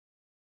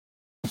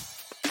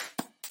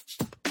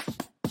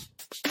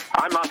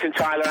I'm Martin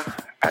Tyler,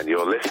 and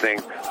you're listening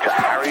to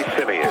Harry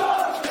Symeou.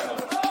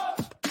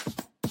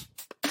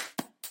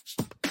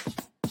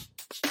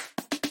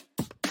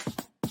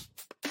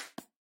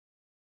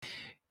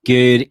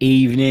 Good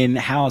evening.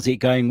 How's it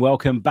going?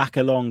 Welcome back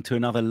along to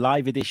another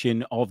live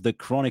edition of the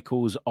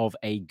Chronicles of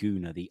a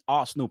Gooner, the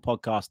Arsenal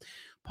podcast,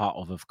 part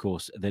of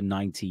course, the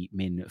 90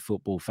 Min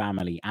football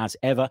family. As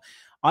ever,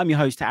 I'm your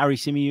host, Harry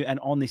Symeou, and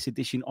on this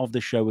edition of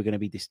the show, we're going to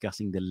be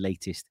discussing the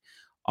latest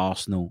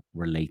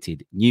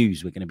Arsenal-related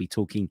news. We're going to be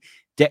talking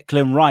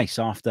Declan Rice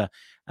after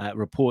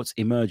reports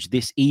emerged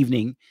this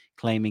evening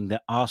claiming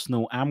that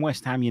Arsenal and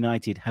West Ham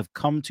United have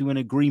come to an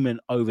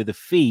agreement over the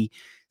fee.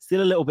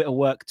 Still a little bit of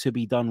work to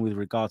be done with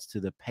regards to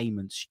the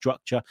payment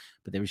structure,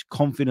 but there is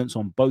confidence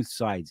on both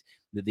sides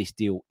that this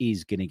deal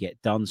is going to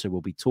get done. So we'll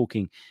be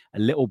talking a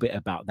little bit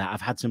about that. I've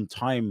had some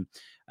time,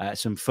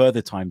 some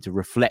further time to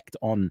reflect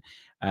on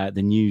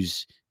the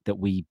news that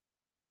we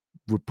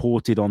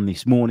reported on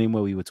this morning,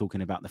 where we were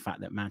talking about the fact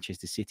that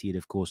Manchester City had,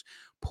 of course,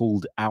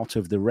 pulled out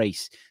of the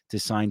race to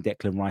sign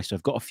Declan Rice. So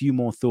I've got a few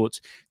more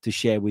thoughts to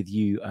share with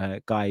you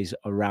guys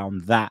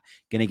around that.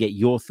 Going to get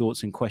your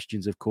thoughts and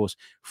questions, of course,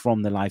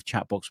 from the live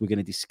chat box. We're going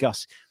to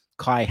discuss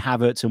Kai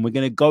Havertz, and we're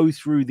going to go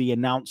through the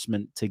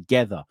announcement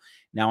together.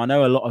 Now, I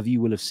know a lot of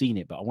you will have seen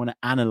it, but I want to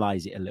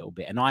analyze it a little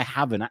bit. And I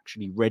haven't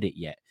actually read it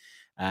yet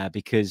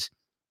because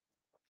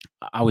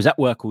I was at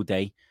work all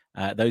day.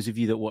 Those of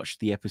you that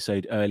watched the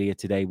episode earlier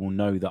today will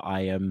know that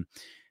I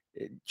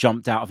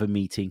jumped out of a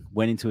meeting,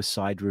 went into a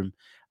side room,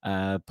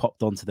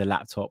 popped onto the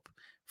laptop,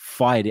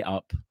 fired it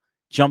up,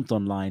 jumped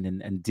online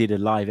and did a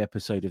live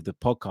episode of the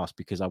podcast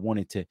because I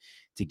wanted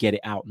to get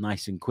it out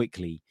nice and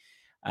quickly.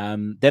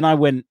 Then I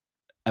went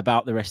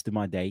about the rest of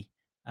my day,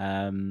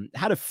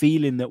 had a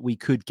feeling that we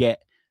could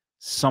get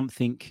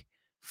something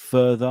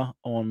further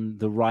on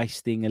the Rice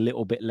thing a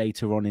little bit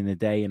later on in the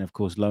day. And of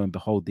course, lo and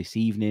behold, this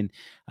evening,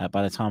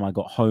 by the time I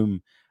got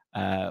home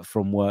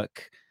from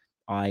work,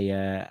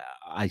 I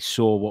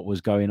saw what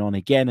was going on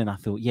again. And I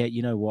thought, yeah,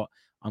 you know what?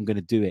 I'm going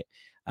to do it.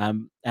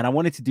 And I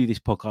wanted to do this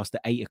podcast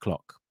at 8:00,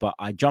 but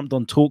I jumped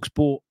on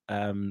TalkSport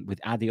with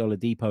Adi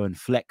Oladipo and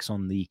Flex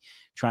on the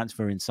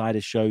Transfer Insider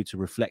show to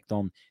reflect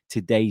on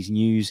today's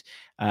news.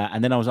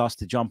 And then I was asked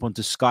to jump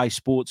onto Sky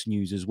Sports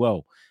News as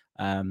well.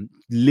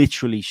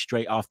 Literally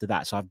straight after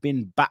that. So I've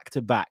been back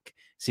to back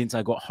since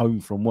I got home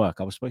from work.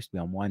 I was supposed to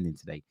be unwinding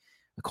today.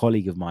 A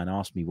colleague of mine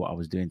asked me what I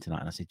was doing tonight.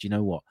 And I said, you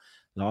know what?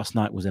 Last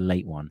night was a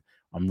late one.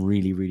 I'm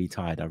really, really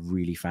tired. I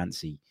really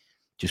fancy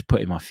just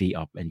putting my feet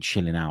up and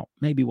chilling out.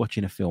 Maybe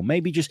watching a film.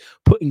 Maybe just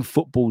putting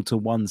football to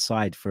one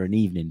side for an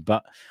evening.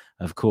 But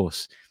of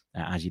course,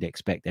 as you'd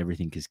expect,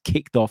 everything has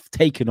kicked off,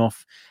 taken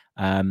off.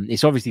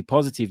 It's obviously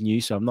positive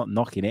news, so I'm not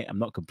knocking it. I'm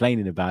not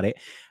complaining about it.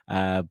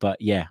 But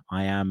yeah,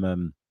 I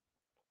am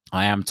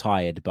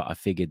tired, but I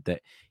figured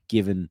that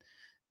given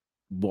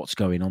what's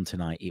going on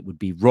tonight, it would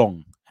be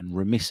wrong and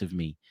remiss of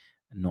me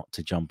not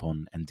to jump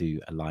on and do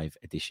a live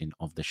edition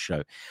of the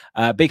show.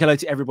 Big hello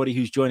to everybody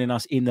who's joining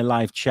us in the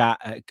live chat.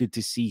 Good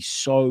to see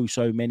so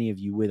many of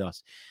you with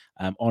us.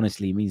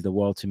 Honestly, it means the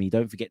world to me.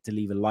 Don't forget to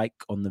leave a like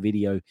on the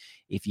video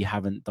if you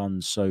haven't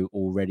done so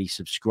already.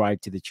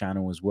 Subscribe to the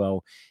channel as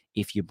well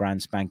if you're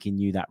brand spanking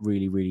new. That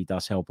really, really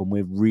does help. And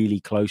we're really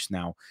close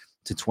now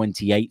to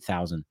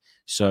 28,000.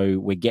 So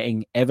we're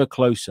getting ever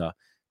closer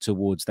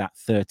towards that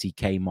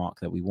 30K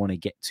mark that we want to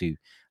get to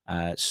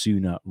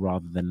sooner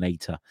rather than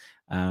later.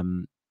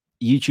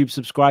 YouTube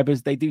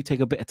subscribers, they do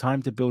take a bit of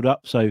time to build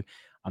up. So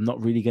I'm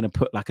not really going to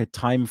put like a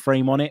time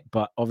frame on it,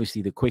 but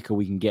obviously the quicker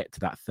we can get to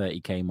that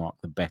 30K mark,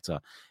 the better.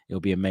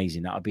 It'll be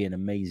amazing. That'll be an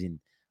amazing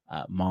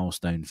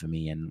milestone for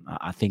me. And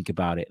I think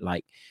about it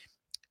like,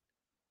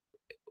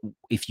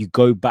 if you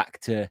go back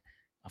to,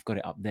 I've got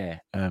it up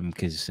there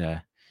because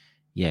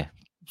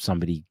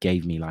somebody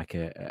gave me like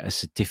a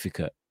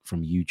certificate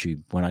from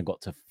YouTube when I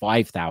got to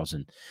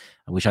 5,000,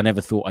 which I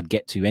never thought I'd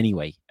get to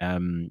anyway.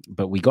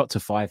 But we got to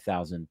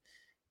 5,000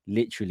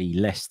 literally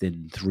less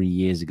than 3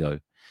 years ago.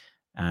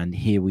 And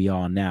here we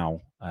are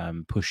now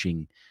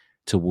pushing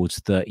towards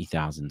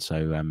 30,000.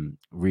 So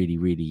really,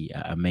 really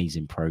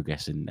amazing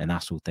progress. And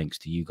that's all thanks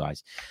to you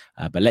guys.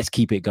 But let's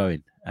keep it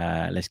going.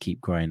 Let's keep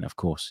growing, of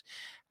course.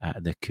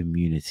 The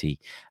community.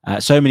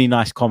 So many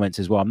nice comments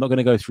as well. I'm not going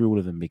to go through all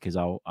of them because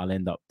I'll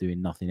end up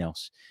doing nothing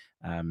else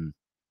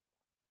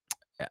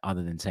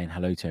other than saying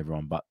hello to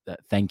everyone. But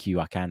thank you.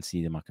 I can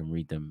see them. I can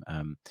read them.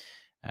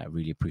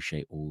 Really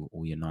appreciate all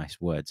your nice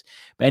words.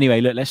 But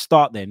anyway, look, let's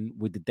start then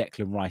with the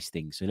Declan Rice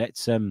thing. So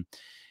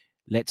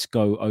let's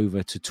go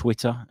over to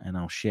Twitter and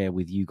I'll share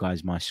with you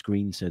guys my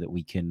screen so that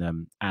we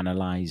can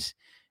analyze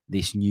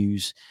this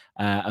news.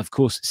 Of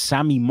course,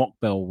 Sammy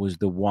Mockbell was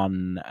the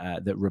one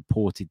that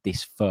reported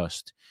this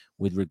first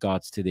with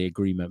regards to the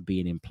agreement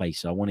being in place.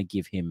 So I want to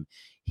give him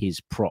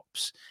his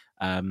props.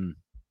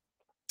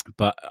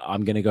 But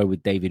I'm going to go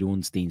with David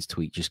Ornstein's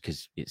tweet just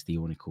because it's the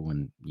Ornicle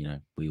and, you know,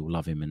 we all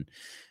love him. And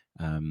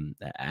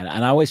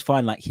I always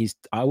find that his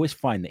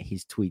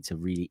tweets are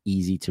really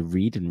easy to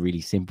read and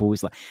really simple.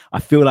 It's like, I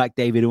feel like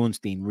David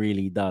Ornstein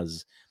really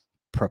does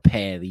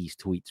prepare these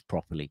tweets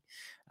properly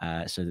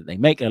so that they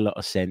make a lot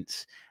of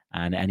sense.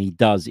 And he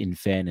does, in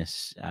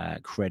fairness,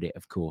 credit,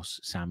 of course,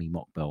 Sami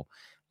Mokbel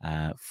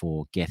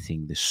for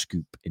getting the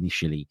scoop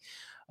initially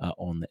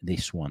on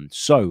this one.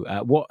 So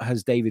what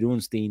has David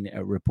Ornstein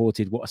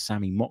reported? What has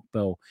Sami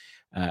Mokbel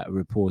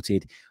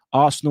reported?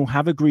 Arsenal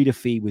have agreed a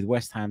fee with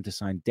West Ham to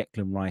sign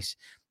Declan Rice.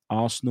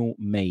 Arsenal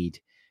made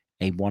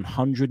a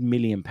 £100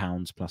 million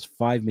plus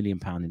 £5 million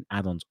in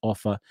add-ons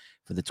offer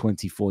for the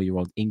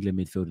 24-year-old England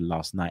midfielder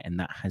last night, and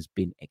that has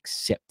been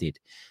accepted.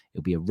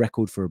 It'll be a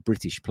record for a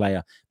British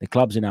player. The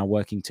clubs are now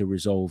working to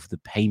resolve the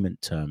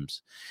payment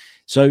terms.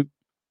 So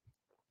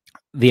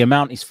the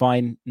amount is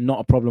fine, not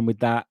a problem with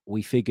that.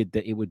 We figured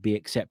that it would be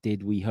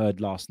accepted. We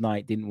heard last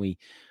night, didn't we,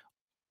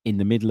 in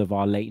the middle of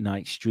our late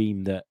night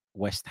stream, that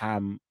West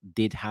Ham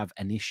did have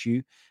an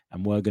issue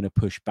and were going to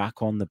push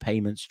back on the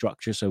payment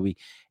structure. So we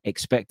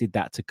expected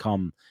that to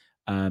come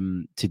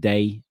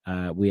today.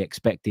 We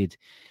expected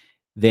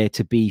there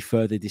to be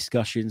further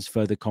discussions,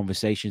 further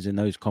conversations, and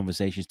those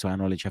conversations, to our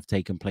knowledge, have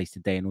taken place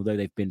today. And although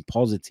they've been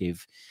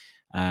positive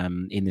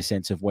in the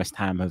sense of West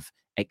Ham have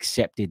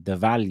accepted the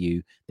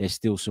value, there's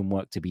still some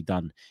work to be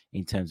done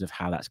in terms of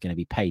how that's going to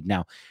be paid.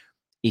 Now,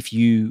 if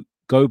you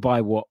go by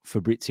what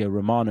Fabrizio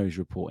Romano is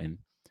reporting,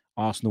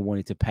 Arsenal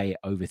wanted to pay it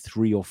over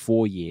 3 or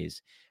 4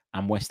 years,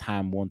 and West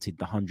Ham wanted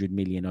the 100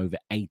 million over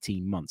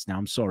 18 months. Now,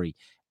 I'm sorry,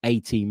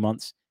 18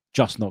 months,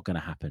 just not going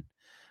to happen.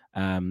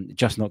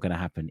 Just not going to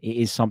happen. It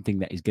is something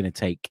that is going to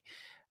take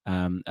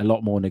a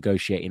lot more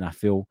negotiating, I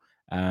feel.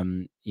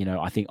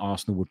 I think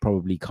Arsenal would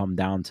probably come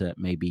down to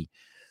maybe,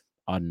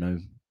 I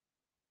don't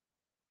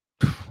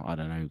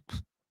know,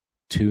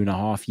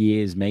 2.5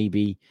 years,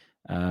 maybe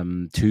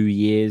 2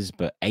 years,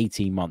 but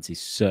 18 months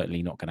is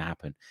certainly not going to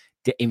happen.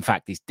 In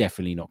fact, it's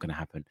definitely not going to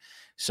happen.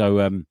 So,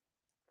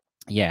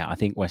 I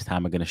think West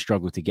Ham are going to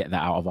struggle to get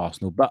that out of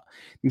Arsenal. But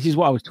this is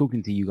what I was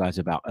talking to you guys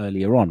about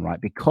earlier on, right?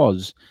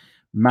 Because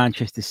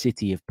Manchester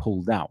City have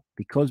pulled out,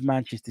 because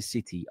Manchester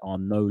City are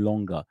no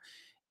longer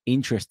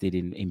interested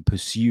in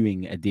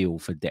pursuing a deal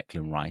for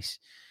Declan Rice,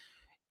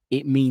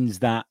 it means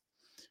that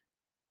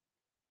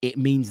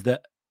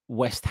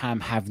West Ham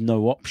have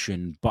no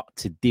option but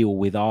to deal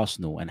with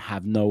Arsenal, and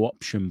have no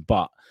option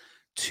but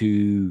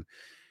to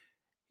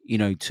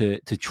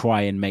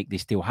try and make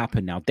this deal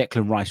happen. Now,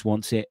 Declan Rice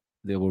wants it.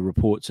 There were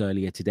reports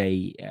earlier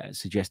today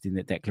suggesting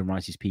that Declan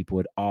Rice's people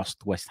had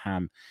asked West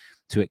Ham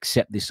to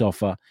accept this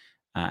offer,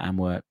 and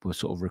were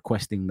sort of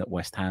requesting that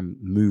West Ham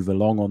move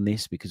along on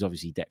this, because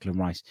obviously Declan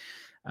Rice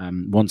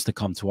wants to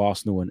come to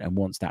Arsenal and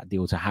wants that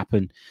deal to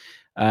happen.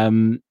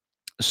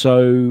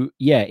 So,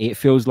 it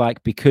feels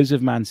like because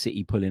of Man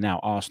City pulling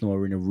out, Arsenal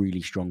are in a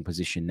really strong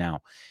position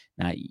now.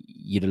 Now,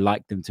 you'd have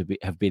liked them to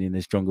have been in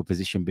a stronger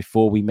position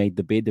before we made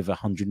the bid of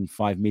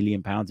 £105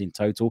 million in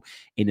total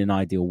in an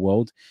ideal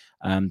world.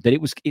 But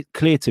it was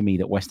clear to me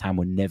that West Ham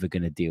were never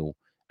going to deal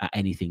at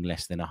anything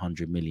less than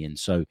 100 million.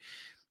 So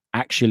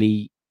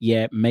actually,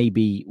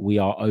 maybe we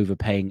are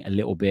overpaying a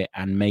little bit,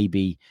 and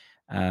maybe,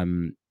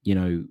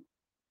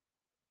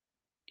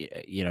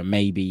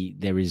 maybe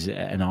there is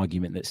an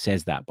argument that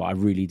says that, but I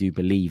really do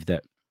believe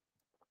that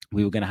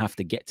we were going to have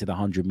to get to the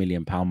 £100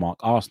 million mark.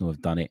 Arsenal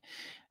have done it,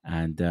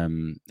 and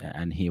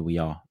here we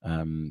are,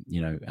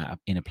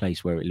 in a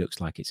place where it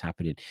looks like it's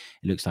happening.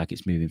 It looks like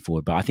it's moving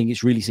forward. But I think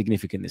it's really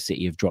significant that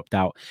City have dropped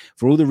out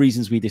for all the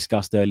reasons we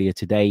discussed earlier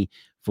today,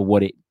 for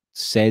what it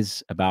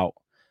says about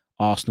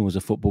Arsenal as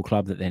a football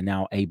club, that they're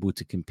now able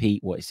to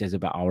compete, what it says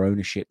about our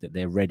ownership, that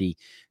they're ready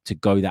to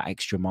go that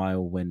extra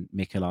mile when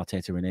Mikel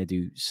Arteta and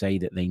Edu say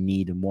that they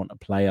need and want a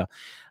player.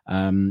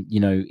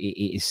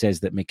 It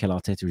says that Mikel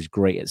Arteta is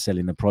great at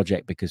selling the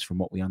project, because from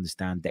what we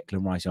understand,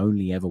 Declan Rice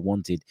only ever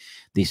wanted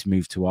this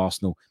move to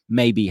Arsenal.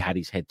 Maybe had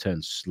his head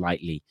turned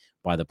slightly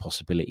by the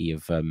possibility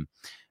of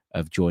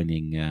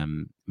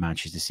joining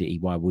Manchester City.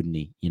 Why wouldn't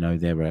he?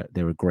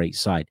 They're a great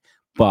side.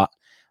 But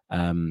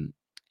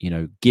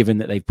given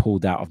that they've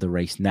pulled out of the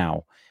race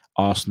now,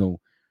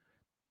 Arsenal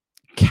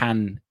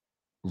can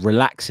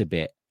relax a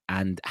bit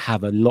and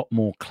have a lot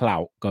more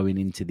clout going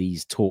into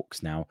these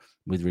talks now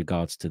with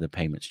regards to the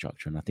payment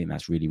structure. And I think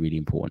that's really, really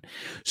important.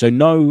 So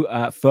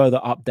no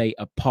further update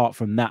apart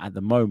from that at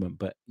the moment,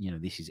 but,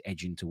 this is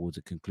edging towards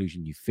a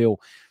conclusion, you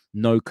feel.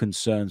 No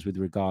concerns with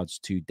regards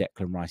to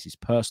Declan Rice's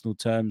personal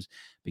terms,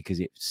 because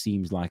it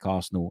seems like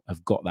Arsenal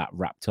have got that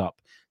wrapped up.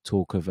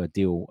 Talk of a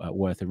deal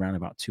worth around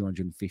about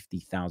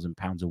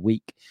 £250,000 a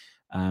week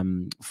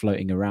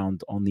floating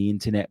around on the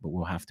internet, but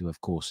we'll have to,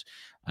 of course,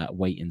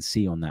 wait and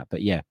see on that.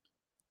 But it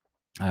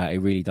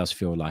really does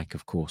feel like,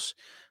 of course,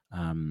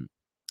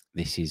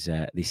 this is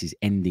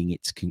ending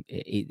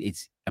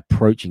it's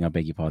approaching, I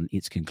beg your pardon,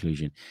 its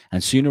conclusion.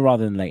 And sooner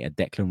rather than later,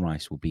 Declan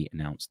Rice will be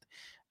announced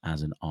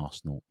as an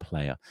Arsenal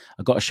player.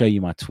 I've got to show you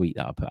my tweet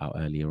that I put out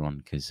earlier on,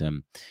 because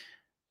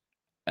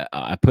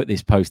I put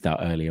this post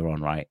out earlier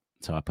on, right?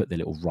 So I put the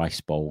little rice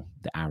bowl,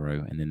 the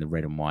arrow, and then the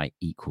red and white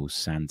equals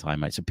sand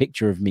timer. It's a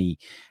picture of me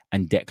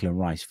and Declan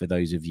Rice, for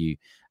those of you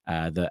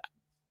that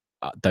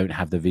don't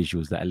have the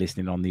visuals, that are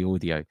listening on the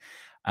audio.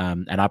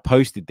 And I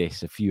posted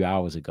this a few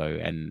hours ago,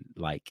 and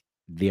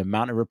the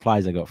amount of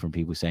replies I got from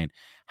people saying,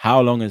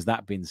 how long has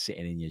that been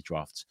sitting in your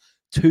drafts?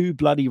 Too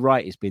bloody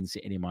right, it's been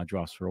sitting in my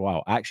drafts for a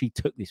while. I actually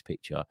took this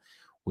picture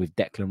with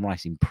Declan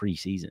Rice in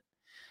pre-season.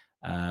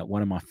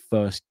 One of my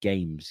first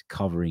games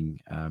covering,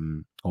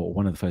 or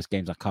one of the first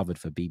games I covered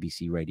for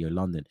BBC Radio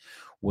London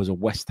was a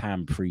West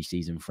Ham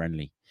pre-season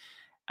friendly.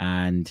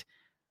 And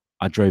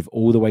I drove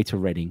all the way to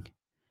Reading.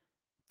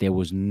 There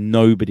was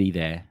nobody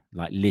there,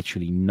 like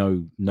literally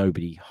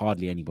nobody,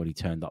 hardly anybody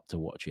turned up to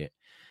watch it.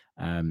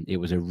 It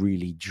was a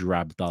really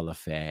drab, dull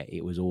affair.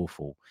 It was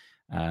awful.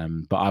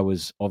 But I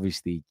was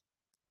obviously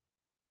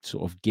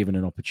sort of given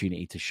an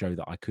opportunity to show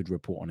that I could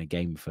report on a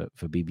game for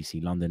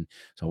BBC London.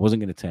 So I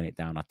wasn't going to turn it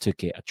down. I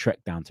took it. I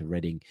trekked down to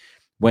Reading,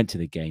 went to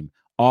the game.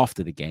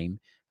 After the game,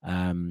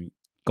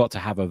 got to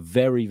have a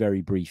very, very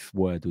brief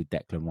word with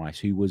Declan Rice,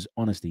 who was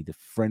honestly the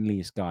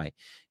friendliest guy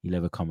you'll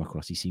ever come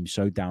across. He seemed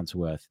so down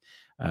to earth.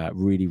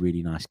 Really,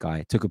 really nice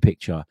guy. Took a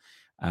picture.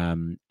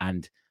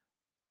 And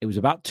it was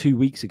about 2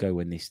 weeks ago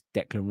when this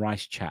Declan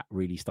Rice chat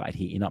really started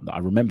heating up that I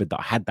remembered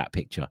that I had that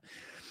picture.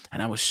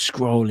 And I was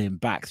scrolling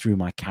back through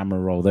my camera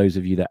roll. Those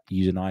of you that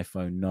use an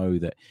iPhone know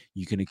that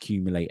you can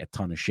accumulate a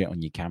ton of shit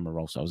on your camera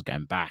roll. So I was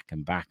going back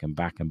and back and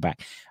back and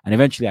back. And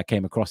eventually I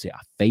came across it. I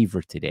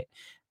favorited it.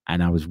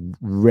 And I was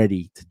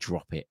ready to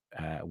drop it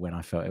when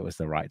I felt it was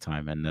the right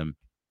time. And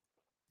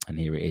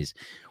here it is.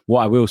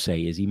 What I will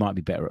say is he might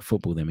be better at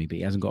football than me, but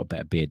he hasn't got a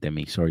better beard than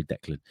me. Sorry,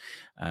 Declan.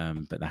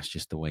 But that's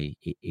just the way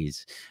it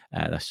is.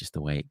 That's just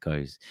the way it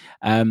goes.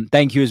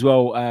 Thank you as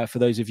well for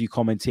those of you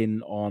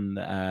commenting on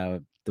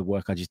the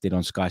work I just did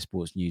on Sky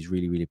Sports News.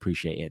 Really, really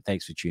appreciate it.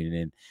 Thanks for tuning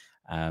in.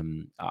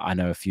 I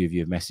know a few of you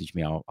have messaged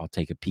me. I'll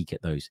take a peek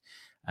at those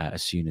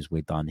as soon as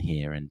we're done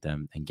here and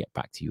get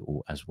back to you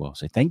all as well.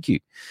 So thank you.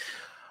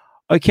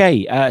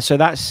 Okay, so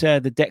that's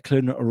the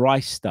Declan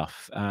Rice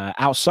stuff.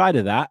 Outside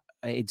of that,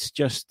 it's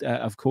just,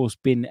 of course,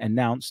 been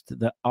announced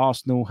that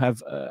Arsenal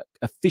have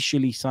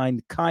officially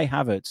signed Kai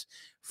Havertz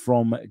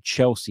from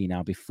Chelsea.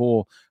 Now,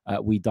 before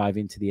we dive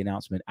into the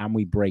announcement and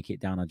we break it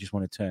down, I just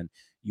want to turn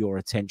your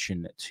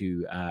attention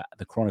to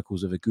the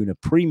Chronicles of a Gooner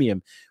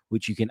Premium,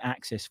 which you can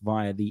access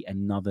via the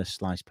Another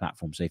Slice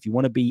platform. So if you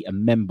want to be a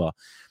member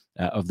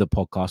of the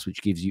podcast,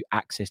 which gives you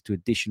access to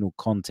additional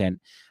content,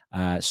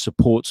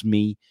 supports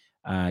me,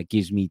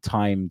 gives me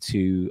time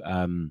to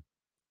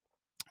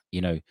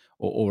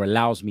or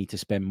allows me to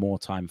spend more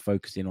time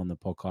focusing on the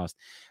podcast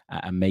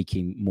and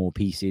making more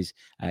pieces.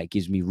 It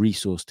gives me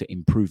resource to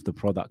improve the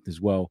product as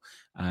well.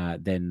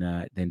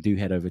 Then do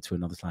head over to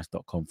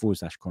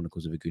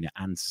anotherslice.com/Chronicles of a Gooner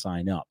and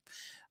sign up.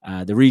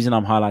 The reason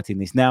I'm highlighting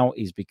this now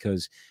is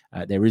because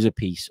there is a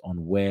piece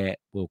on where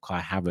will Kai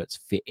Havertz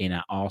fit in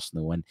at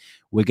Arsenal, and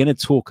we're going to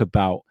talk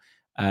about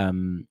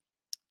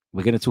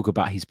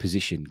his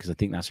position, because I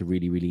think that's a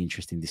really, really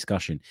interesting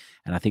discussion.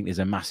 And I think there's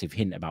a massive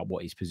hint about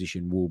what his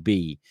position will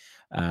be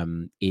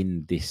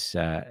in this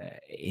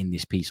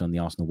piece on the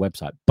Arsenal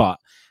website. But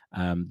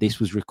this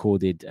was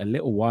recorded a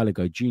little while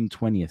ago, June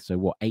 20th.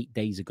 So 8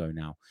 days ago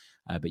now.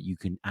 But you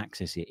can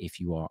access it if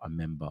you are a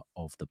member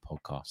of the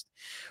podcast.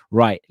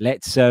 Right.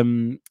 Let's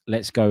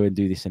go and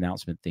do this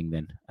announcement thing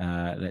then.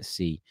 Let's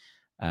see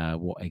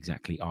what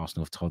exactly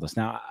Arsenal have told us.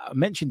 Now, I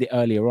mentioned it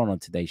earlier on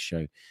today's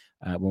show.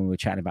 When we were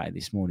chatting about it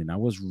this morning, I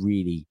was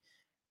really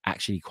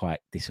actually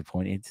quite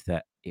disappointed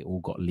that it all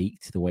got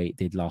leaked the way it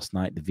did last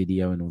night, the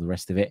video and all the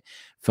rest of it.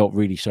 Felt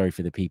really sorry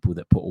for the people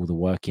that put all the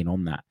work in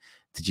on that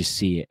to just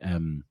see it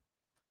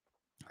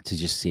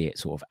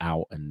sort of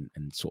out and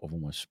sort of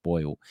almost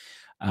spoil.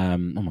 Oh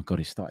my God,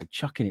 it started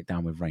chucking it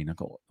down with rain. I've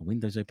got the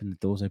windows open, the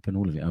doors open,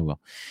 all of it. Oh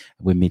well,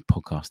 we're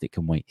mid-podcast, it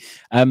can wait.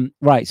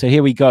 Right, so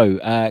here we go.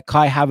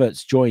 Kai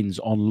Havertz joins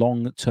on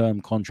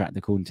long-term contract,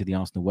 according to the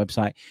Arsenal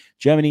website.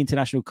 Germany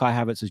international Kai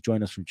Havertz has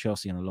joined us from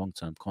Chelsea on a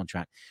long-term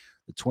contract.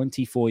 The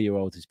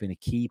 24-year-old has been a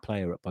key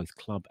player at both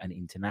club and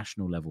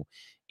international level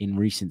in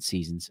recent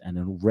seasons and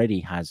already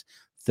has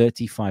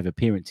 35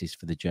 appearances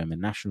for the German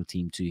national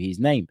team to his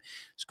name,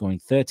 scoring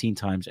 13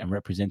 times and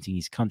representing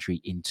his country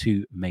in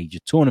 2 major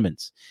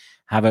tournaments.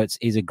 Havertz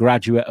is a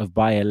graduate of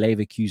Bayer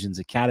Leverkusen's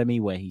academy,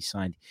 where he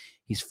signed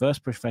his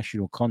first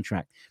professional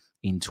contract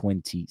in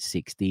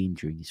 2016.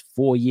 During his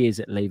 4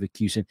 years at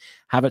Leverkusen,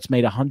 Havertz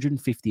made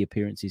 150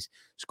 appearances,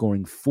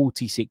 scoring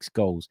 46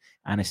 goals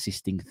and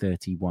assisting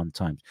 31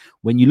 times.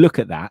 When you look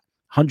at that,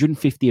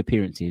 150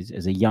 appearances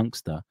as a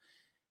youngster,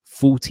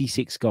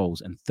 46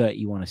 goals and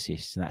 31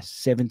 assists. And that's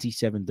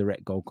 77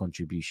 direct goal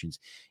contributions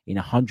in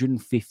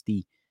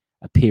 150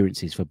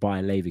 appearances for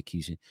Bayer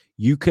Leverkusen.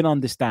 You can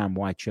understand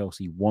why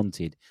Chelsea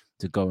wanted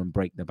to go and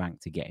break the bank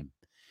to get him.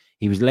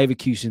 He was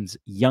Leverkusen's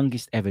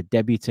youngest ever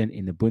debutant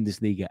in the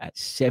Bundesliga at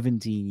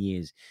 17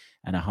 years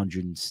and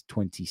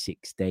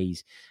 126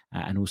 days,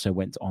 and also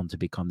went on to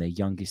become their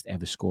youngest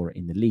ever scorer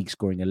in the league,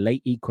 scoring a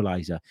late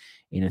equaliser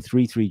in a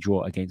 3-3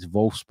 draw against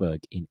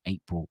Wolfsburg in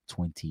April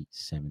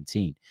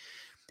 2017.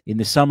 In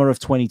the summer of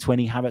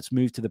 2020, Havertz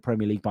moved to the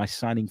Premier League by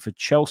signing for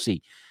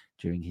Chelsea.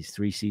 During his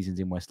 3 seasons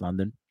in West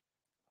London,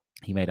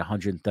 he made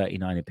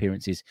 139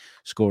 appearances,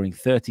 scoring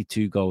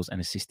 32 goals and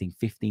assisting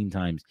 15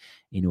 times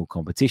in all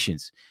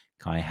competitions.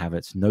 Kai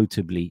Havertz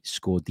notably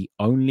scored the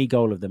only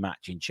goal of the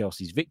match in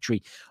Chelsea's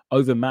victory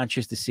over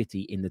Manchester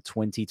City in the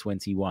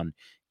 2021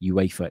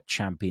 UEFA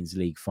Champions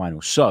League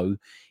final. So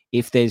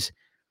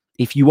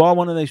if you are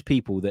one of those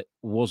people that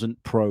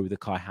wasn't pro the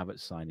Kai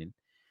Havertz signing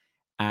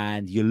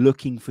and you're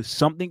looking for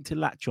something to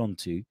latch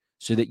onto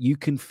so that you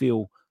can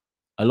feel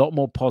a lot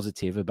more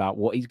positive about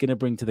what he's going to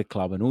bring to the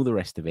club and all the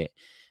rest of it,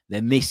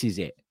 then this is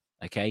it.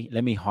 Okay,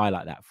 let me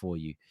highlight that for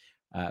you.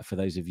 For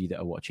those of you that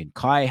are watching,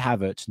 Kai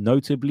Havertz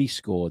notably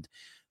scored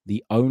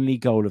the only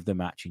goal of the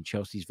match in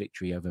Chelsea's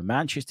victory over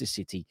Manchester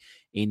City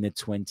in the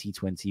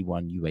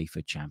 2021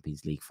 UEFA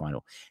Champions League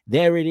final.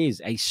 There it is,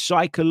 a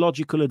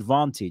psychological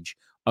advantage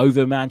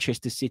over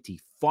Manchester City.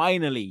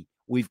 Finally,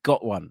 we've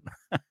got one.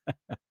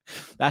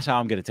 That's how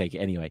I'm going to take it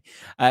anyway.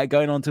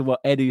 Going on to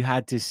what Edu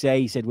had to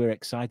say, he said, we're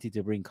excited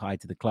to bring Kai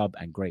to the club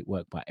and great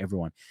work by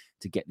everyone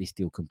to get this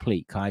deal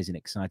complete. Kai is an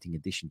exciting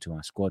addition to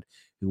our squad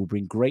who will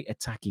bring great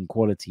attacking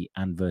quality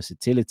and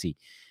versatility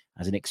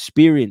as an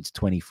experienced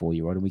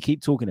 24-year-old. And we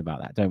keep talking about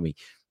that, don't we?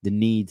 The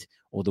need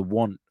or the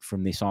want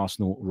from this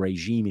Arsenal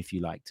regime, if you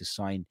like, to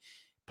sign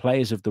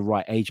players of the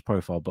right age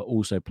profile, but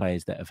also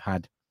players that have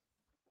had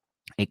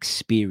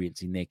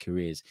experience in their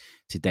careers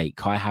to date.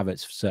 Kai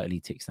Havertz certainly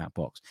ticks that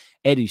box.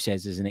 Edu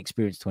says, as an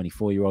experienced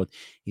 24-year-old,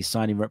 his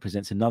signing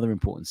represents another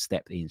important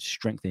step in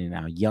strengthening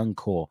our young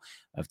core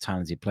of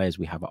talented players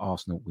we have at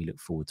Arsenal. We look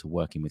forward to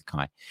working with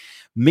Kai.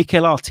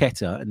 Mikel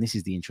Arteta, and this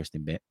is the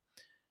interesting bit,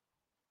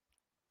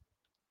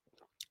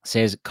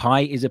 says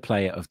Kai is a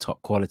player of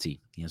top quality.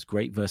 He has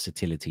great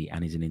versatility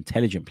and is an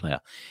intelligent player.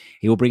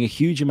 He will bring a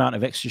huge amount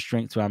of extra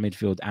strength to our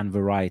midfield and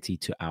variety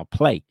to our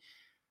play.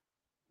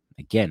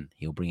 Again,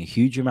 he'll bring a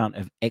huge amount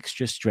of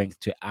extra strength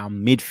to our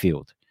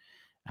midfield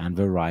and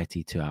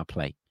variety to our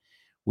play,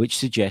 which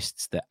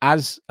suggests that,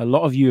 as a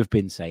lot of you have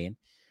been saying,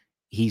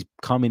 he's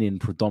coming in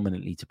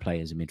predominantly to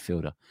play as a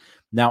midfielder.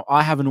 Now,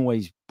 I haven't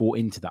always bought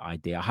into that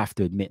idea. I have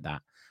to admit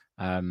that.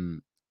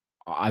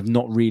 I've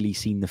not really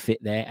seen the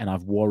fit there, and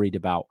I've worried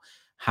about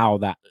how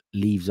that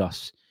leaves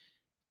us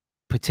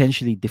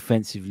potentially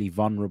defensively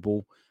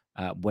vulnerable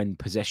when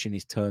possession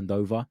is turned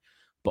over.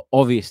 But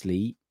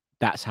obviously,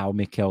 that's how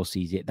Mikel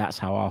sees it. That's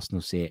how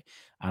Arsenal see it.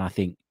 And I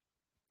think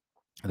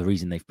the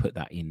reason they've put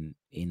that in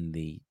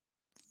the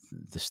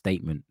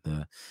statement,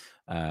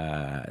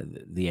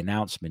 the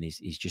announcement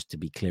is just to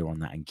be clear on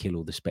that and kill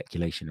all the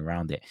speculation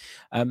around it.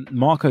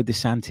 Marco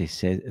DeSantis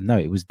says, no,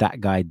 it was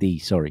that guy D,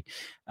 sorry.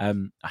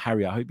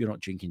 Harry, I hope you're not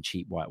drinking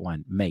cheap white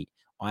wine. Mate,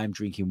 I am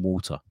drinking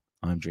water.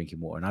 I'm drinking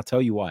water. And I'll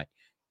tell you why.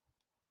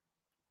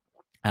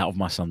 Out of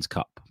my son's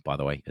cup, by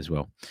the way, as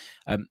well.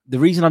 The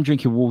reason I'm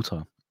drinking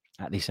water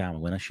at this hour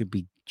when I should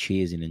be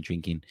cheersing and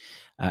drinking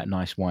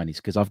nice wine is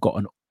because I've got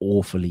an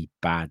awfully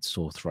bad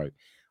sore throat.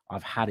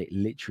 I've had it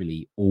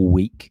literally all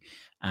week,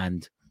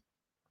 and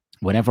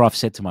whenever I've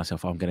said to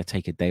myself, I'm going to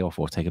take a day off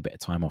or take a bit of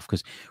time off,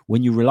 because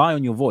when you rely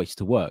on your voice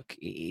to work,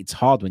 it's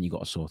hard when you've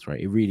got a sore throat.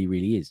 It really,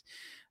 really is.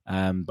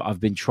 But I've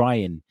been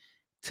trying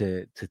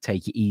to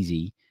take it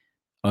easy.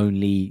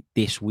 Only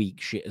this week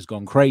shit has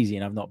gone crazy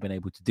and I've not been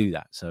able to do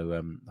that.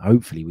 So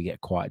hopefully we get a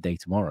quiet day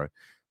tomorrow.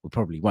 We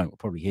probably won't. We'll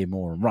probably hear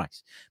more on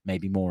Rice,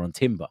 maybe more on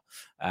Timber.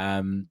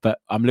 But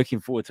I'm looking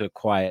forward to a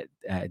quiet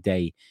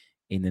day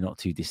in the not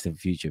too distant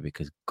future,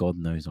 because God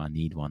knows I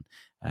need one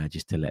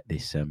just to let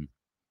this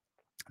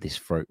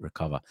throat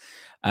recover.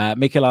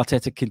 Mikel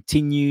Arteta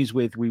continues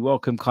with, we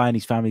welcome Kai and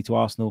his family to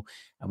Arsenal,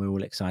 and we're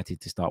all excited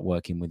to start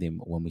working with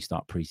him when we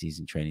start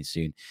pre-season training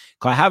soon.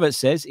 Kai Havertz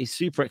says, it's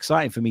super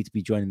exciting for me to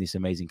be joining this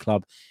amazing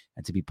club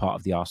and to be part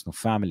of the Arsenal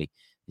family.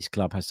 This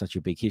club has such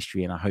a big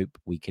history, and I hope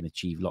we can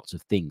achieve lots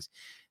of things.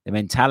 The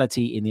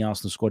mentality in the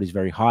Arsenal squad is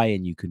very high,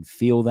 and you can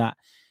feel that.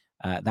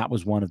 That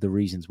was one of the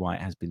reasons why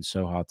it has been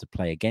so hard to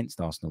play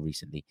against Arsenal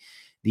recently.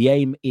 The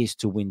aim is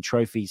to win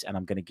trophies, and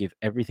I'm going to give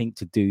everything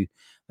to do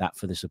that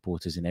for the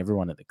supporters and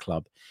everyone at the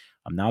club.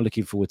 I'm now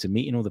looking forward to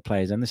meeting all the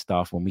players and the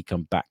staff when we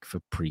come back for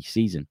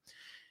pre-season.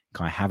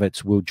 Kai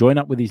Havertz will join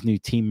up with his new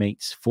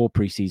teammates for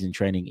pre-season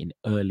training in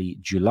early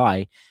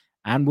July,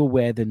 and will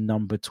wear the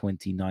number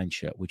 29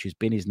 shirt, which has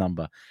been his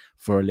number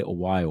for a little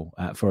while,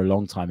 for a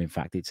long time. In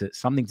fact, it's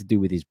something to do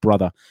with his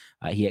brother.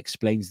 He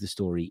explains the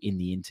story in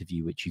the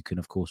interview, which you can,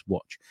 of course,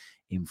 watch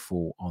in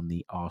full on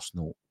the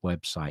Arsenal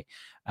website.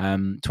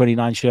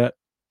 29 shirt,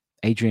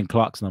 Adrian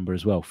Clark's number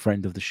as well,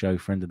 friend of the show,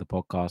 friend of the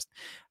podcast.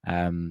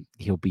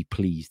 He'll be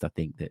pleased, I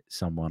think, that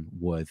someone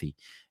worthy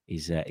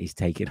is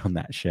taking on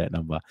that shirt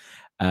number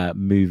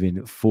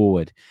moving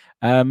forward.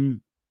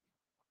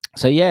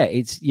 So yeah,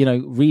 it's,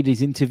 read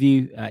his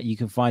interview. You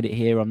can find it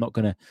here. I'm not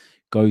going to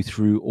go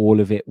through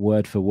all of it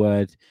word for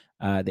word.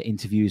 The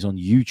interview is on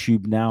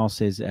YouTube now,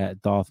 says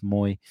Darth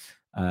Moy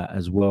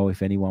as well,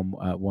 if anyone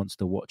wants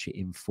to watch it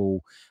in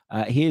full.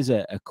 Here's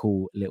a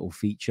cool little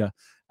feature.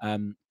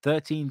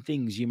 13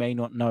 things you may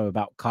not know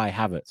about Kai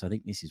Havertz. I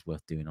think this is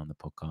worth doing on the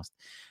podcast.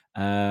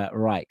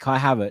 Right. Kai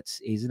Havertz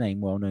is a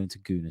name well known to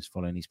Gooners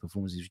following his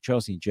performances with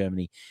Chelsea and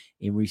Germany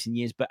in recent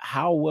years. But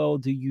how well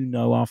do you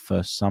know our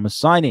first summer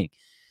signing?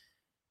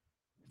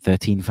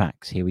 13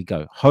 facts. Here we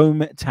go.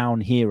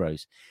 Hometown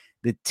heroes.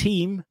 The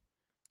team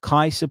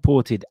Kai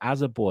supported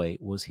as a boy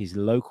was his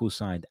local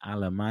side,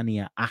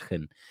 Alemannia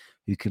Aachen,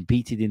 who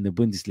competed in the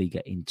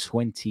Bundesliga in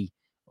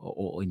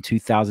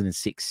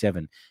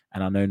 2006-07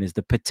 and are known as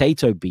the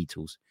Potato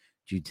Beetles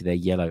due to their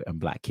yellow and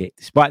black kit.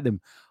 Despite them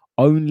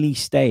only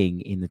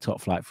staying in the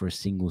top flight for a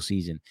single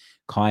season,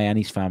 Kai and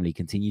his family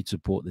continued to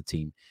support the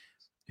team,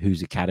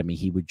 whose academy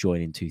he would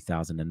join in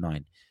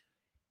 2009.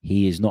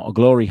 He is not a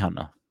glory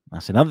hunter.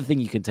 That's another thing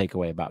you can take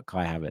away about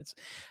Kai Havertz.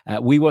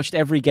 We watched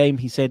every game,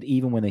 he said,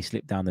 even when they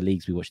slipped down the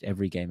leagues. We watched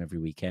every game every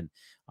weekend.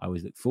 I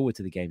always look forward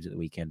to the games at the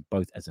weekend,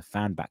 both as a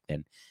fan back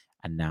then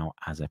and now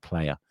as a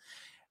player.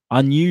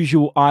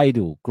 Unusual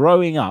idol.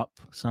 Growing up,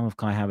 some of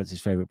Kai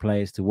Havertz's favorite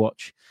players to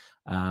watch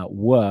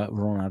were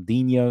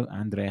Ronaldinho,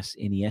 Andres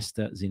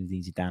Iniesta,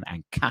 Zinedine Zidane,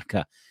 and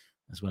Kaká,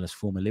 as well as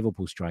former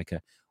Liverpool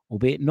striker,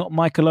 albeit not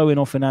Michael Owen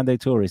or Fernando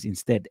Torres,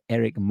 instead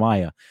Eric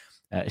Meyer.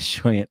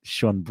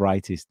 Shone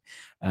brightest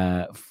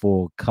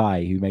for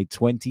Kai, who made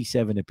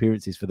 27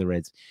 appearances for the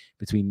Reds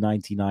between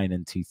 1999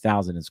 and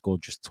 2000 and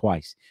scored just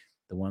twice.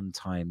 The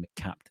one-time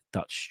capped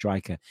Dutch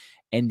striker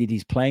ended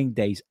his playing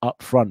days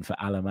up front for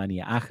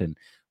Alemannia Aachen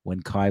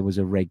when Kai was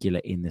a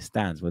regular in the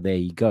stands. Well, there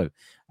you go.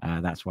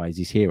 That's why he's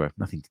his hero.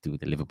 Nothing to do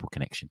with the Liverpool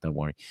connection, don't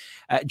worry.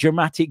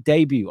 Dramatic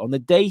debut. On the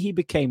day he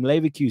became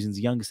Leverkusen's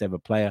youngest ever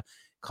player,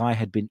 Kai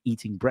had been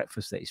eating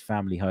breakfast at his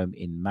family home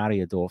in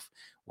Mariadorf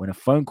when a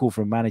phone call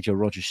from manager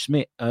Roger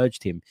Schmidt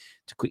urged him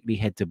to quickly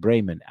head to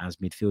Bremen as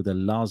midfielder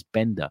Lars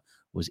Bender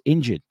was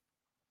injured.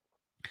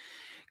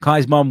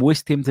 Kai's mum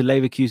whisked him to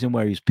Leverkusen,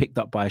 where he was picked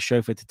up by a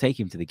chauffeur to take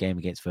him to the game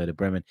against Werder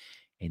Bremen.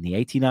 In the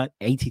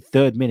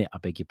 83rd minute,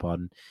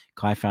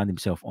 Kai found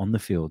himself on the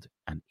field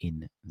and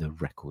in the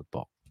record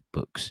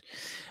books.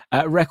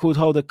 Record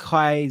holder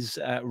Kai's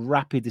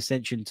rapid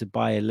ascension to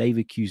Bayer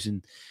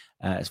Leverkusen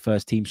as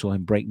first team saw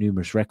him break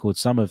numerous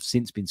records. Some have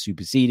since been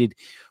superseded,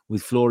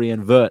 with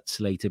Florian Wirtz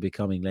later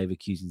becoming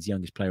Leverkusen's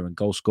youngest player and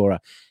goal scorer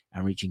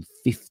and reaching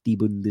 50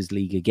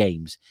 Bundesliga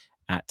games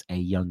at a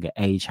younger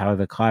age.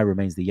 However, Kai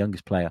remains the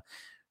youngest player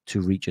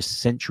to reach a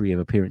century of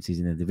appearances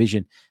in the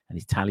division, and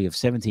his tally of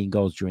 17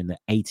 goals during the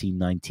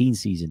 18-19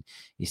 season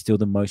is still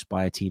the most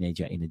by a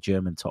teenager in a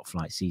German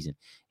top-flight season.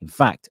 In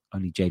fact,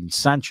 only Jadon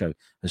Sancho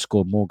has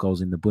scored more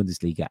goals in the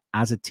Bundesliga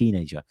as a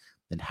teenager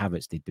than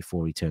Havertz did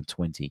before he turned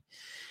 20.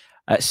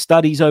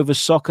 Studies over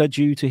soccer.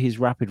 Due to his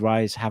rapid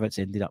rise, Havertz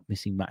ended up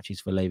missing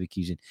matches for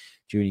Leverkusen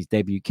during his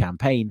debut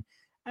campaign,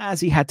 as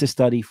he had to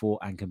study for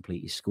and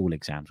complete his school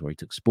exams, where he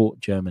took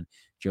sport, German,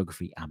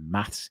 geography, and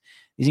maths.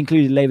 This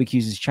included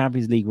Leverkusen's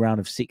Champions League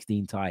round of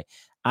 16 tie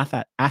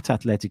at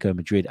Atletico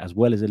Madrid, as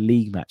well as a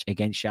league match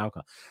against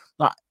Schalke.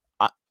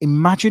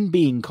 Imagine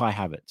being Kai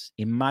Havertz.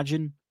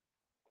 Imagine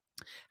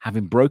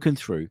having broken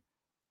through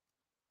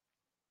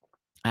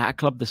at a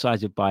club the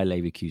size of Bayer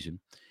Leverkusen.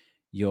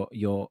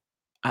 You're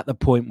at the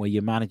point where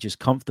your manager's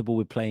comfortable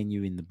with playing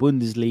you in the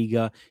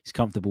Bundesliga, he's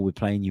comfortable with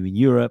playing you in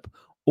Europe,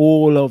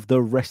 all of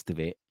the rest of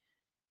it.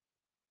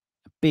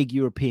 A big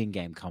European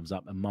game comes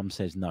up and mum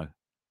says, no,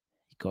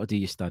 you've got to do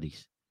your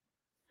studies.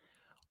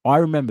 I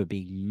remember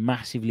being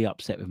massively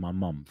upset with my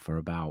mum for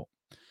about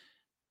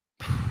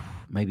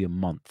maybe a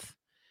month,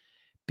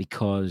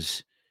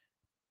 because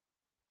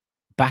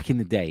back in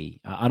the day,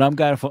 and I'm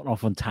going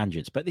off on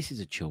tangents, but this is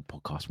a chill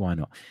podcast, why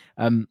not?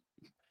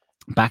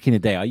 Back in the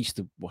day, I used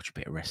to watch a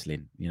bit of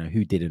wrestling. You know,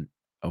 who didn't,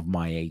 of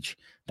my age,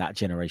 that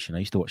generation? I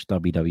used to watch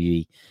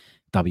WWE,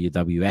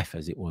 WWF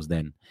as it was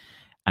then.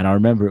 And I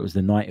remember it was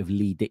the night of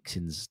Lee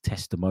Dixon's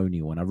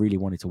testimonial, and I really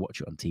wanted to watch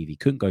it on TV.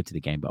 Couldn't go to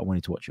the game, but I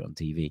wanted to watch it on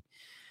TV.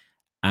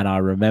 And I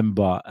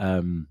remember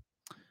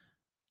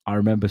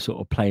sort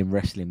of playing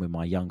wrestling with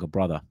my younger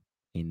brother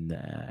in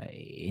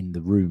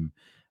the room,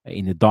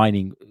 in the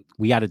dining.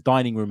 We had a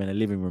dining room and a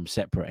living room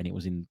separate, and it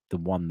was in the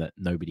one that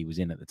nobody was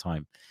in at the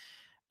time.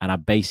 And I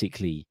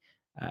basically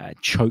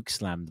choke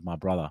slammed my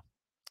brother.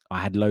 I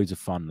had loads of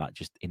fun, like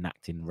just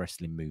enacting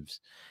wrestling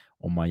moves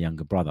on my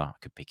younger brother. I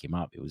could pick him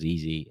up. It was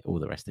easy, all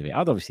the rest of it.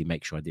 I'd obviously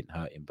make sure I didn't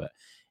hurt him, but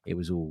it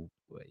was all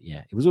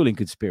in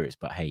good spirits.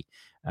 But hey,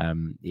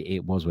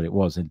 it was what it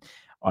was. And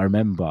I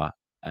remember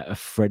a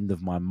friend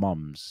of my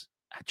mum's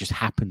had just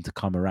happened to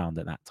come around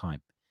at that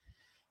time.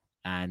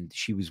 And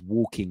she was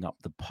walking up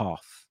the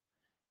path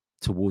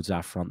towards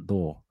our front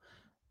door.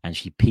 And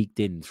she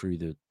peeked in through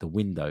the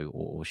window,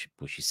 or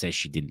she says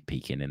she didn't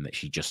peek in and that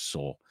she just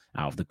saw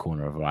out of the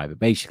corner of her eye. But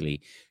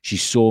basically, she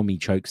saw me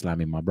choke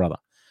slamming my brother.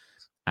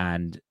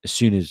 And as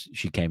soon as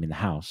she came in the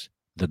house,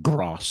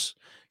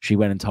 she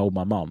went and told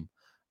my mum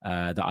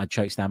that I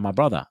choke slammed my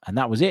brother. And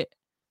that was it.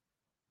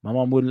 My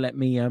mum wouldn't let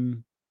me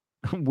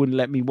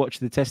watch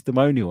the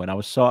testimonial. And I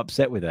was so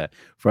upset with her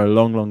for a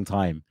long, long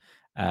time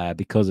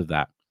because of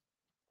that.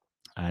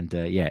 And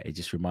it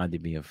just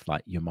reminded me of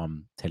like your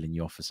mum telling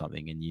you off for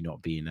something and you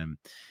not being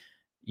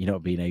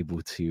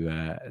able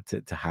to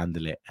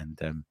handle it. And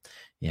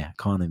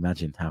can't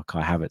imagine how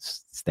Kai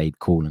Havertz stayed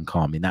cool and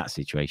calm in that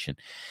situation.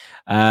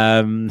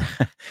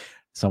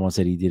 Someone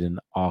said he did an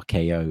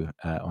RKO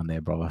on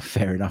their brother.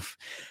 Fair enough.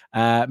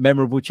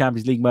 Memorable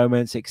Champions League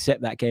moments,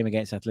 except that game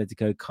against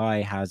Atletico.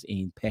 Kai has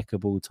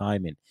impeccable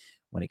timing.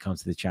 when it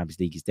comes to the Champions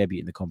League. His debut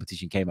in the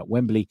competition came at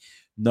Wembley,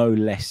 no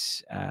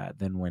less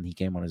than when he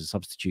came on as a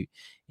substitute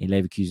in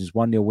Leverkusen's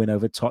 1-0 win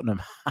over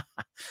Tottenham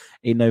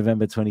in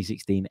November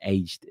 2016,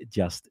 aged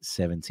just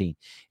 17.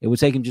 It would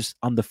take him just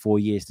under 4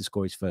 years to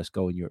score his first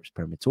goal in Europe's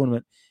Premier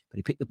Tournament, but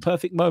he picked the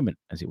perfect moment,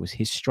 as it was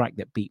his strike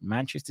that beat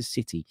Manchester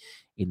City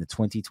in the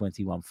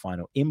 2021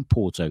 final in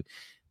Porto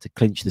to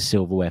clinch the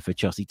silverware for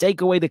Chelsea. Take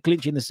away the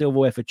clinching the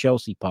silverware for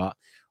Chelsea part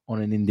on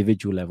an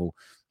individual level.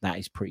 That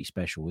is pretty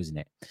special, isn't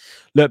it?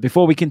 Look,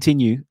 before we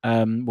continue,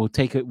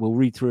 we'll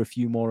read through a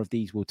few more of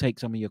these. We'll take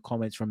some of your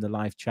comments from the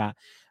live chat.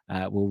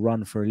 We'll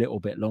run for a little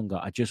bit longer.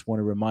 I just want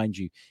to remind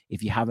you,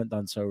 if you haven't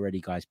done so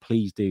already, guys,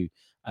 please do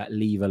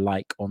leave a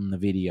like on the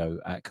video.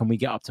 Can we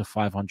get up to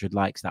 500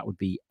 likes? That would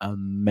be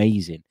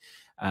amazing.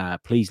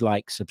 Please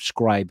like,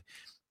 subscribe.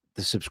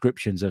 The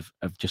subscriptions have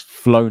just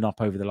flown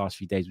up over the last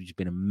few days, which has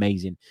been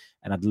amazing.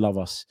 And I'd love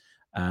us,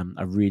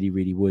 I really,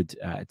 really would,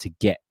 to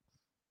get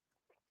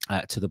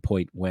to the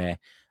point where,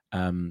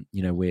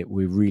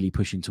 we're really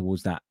pushing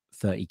towards that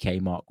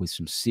 30K mark with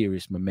some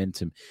serious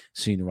momentum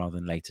sooner rather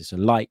than later. So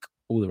like,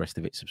 all the rest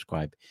of it,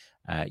 subscribe.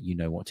 You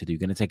know what to do.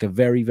 Going to take a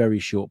very, very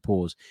short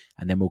pause,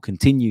 and then we'll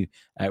continue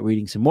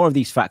reading some more of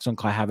these facts on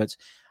Kai Havertz,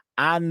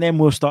 and then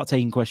we'll start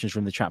taking questions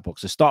from the chat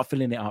box. So start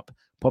filling it up,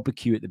 pop a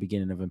Q at the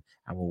beginning of them,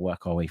 and we'll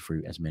work our way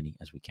through as many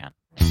as we can.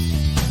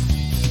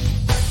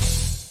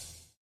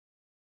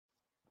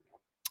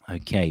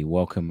 Okay,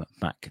 welcome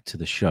back to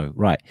the show.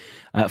 Right.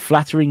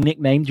 Flattering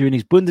nickname. During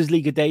his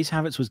Bundesliga days,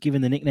 Havertz was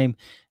given the nickname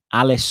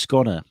Alles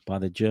Schoner by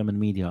the German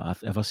media.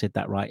 Have I said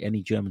that right?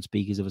 Any German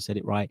speakers ever said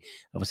it right?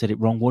 Have I said it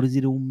wrong? What does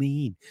it all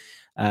mean?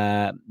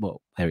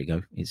 Well, there we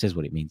go. It says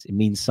what it means. It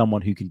means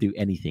someone who can do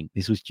anything.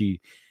 This was due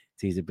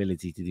to his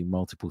ability to do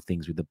multiple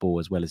things with the ball,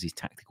 as well as his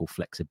tactical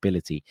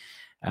flexibility.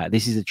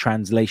 This is a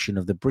translation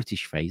of the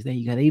British phrase. There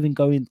you go. They even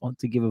go on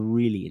to give a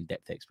really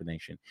in-depth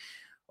explanation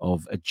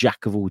of a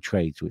jack of all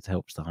trades, which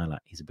helps to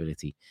highlight his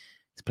ability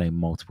to play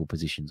multiple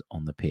positions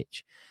on the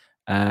pitch.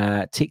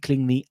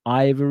 Tickling the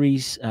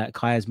ivories.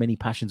 Kai has many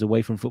passions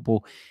away from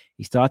football.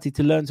 He started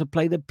to learn to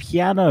play the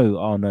piano.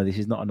 Oh no, this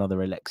is not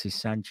another Alexis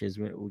Sanchez.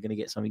 We're going to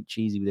get something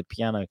cheesy with the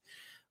piano.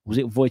 Was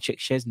it Wojciech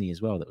Szczesny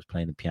as well that was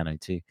playing the piano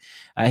too?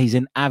 He's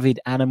an avid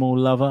animal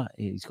lover.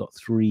 He's got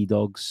 3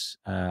 dogs,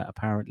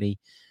 apparently.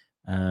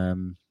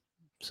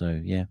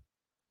 So yeah,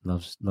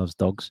 loves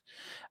dogs.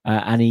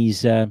 And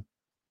he's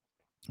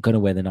going to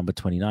wear the number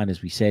 29,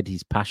 as we said.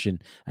 His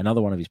passion,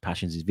 another one of his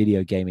passions, is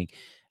video gaming,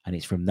 and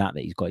it's from that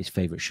he's got his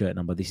favorite shirt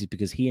number. This is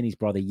because he and his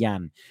brother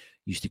Jan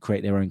used to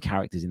create their own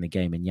characters in the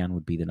game, and Jan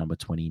would be the number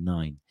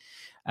 29.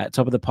 At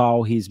top of the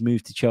pile, his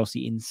move to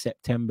Chelsea in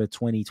September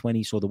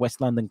 2020 saw the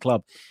West London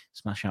club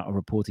smash out a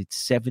reported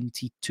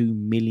 £72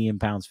 million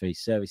for his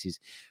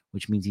services,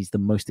 which means he's the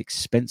most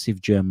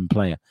expensive German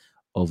player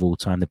of all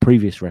time. The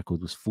previous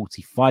record was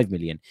 45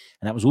 million,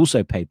 and that was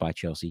also paid by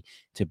Chelsea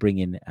to bring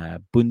in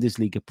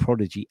Bundesliga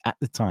prodigy at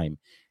the time,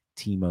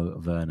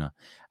 Timo Werner.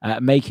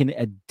 Making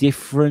a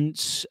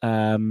difference,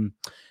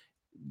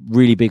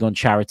 really big on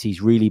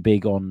charities, really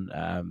big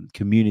on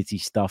community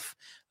stuff.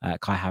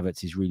 Kai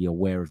Havertz is really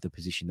aware of the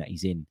position that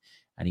he's in,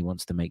 and he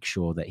wants to make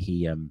sure that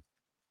he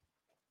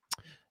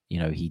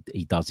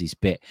does his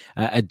bit.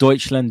 At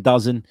Deutschland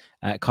dozen,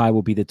 Kai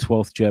will be the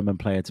 12th German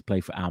player to play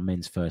for our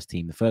men's first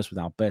team. The first was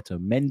Alberto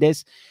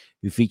Mendes,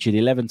 who featured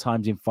 11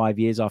 times in 5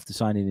 years after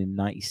signing in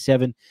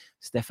 97.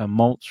 Stefan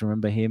Moltz,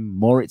 remember him?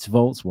 Moritz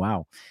Volz,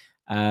 wow.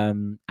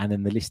 And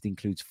then the list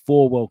includes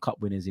 4 World Cup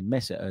winners in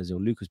Mesut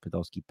Ozil, Lucas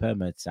Podolski, Per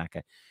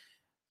Mertesacker,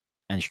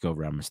 and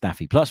Shkodran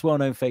Mustafi, plus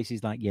well-known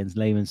faces like Jens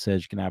Lehmann,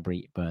 Serge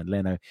Gnabry, Bernd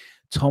Leno.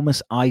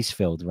 Thomas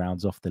Eisfeld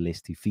rounds off the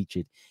list, who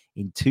featured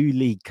in 2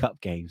 League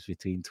Cup games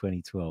between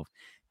 2012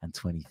 and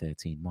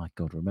 2013. My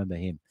God, remember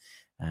him.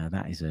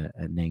 That is a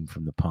name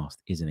from the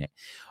past, isn't it?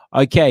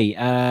 Okay,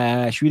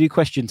 should we do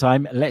question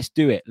time? Let's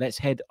do it. Let's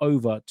head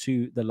over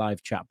to the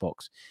live chat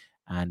box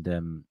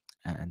and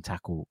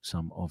tackle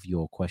some of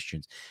your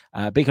questions.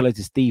 Big hello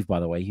to Steve, by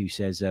the way, who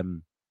says...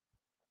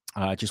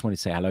 I just wanted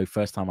to say hello.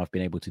 First time I've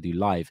been able to do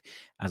live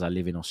as I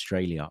live in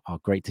Australia. Oh,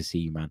 great to see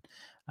you, man.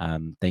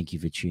 Thank you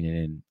for tuning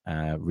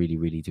in. Really,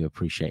 really do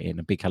appreciate it. And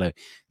a big hello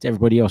to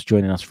everybody else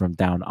joining us from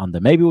down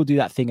under. Maybe we'll do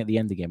that thing at the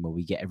end again where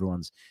we get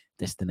everyone's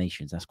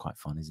destinations. That's quite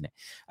fun, isn't it?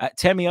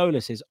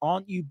 Temiola says,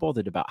 aren't you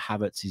bothered about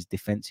Havertz's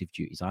defensive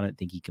duties? I don't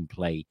think he can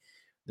play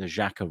the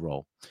Xhaka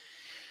role.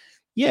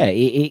 Yeah,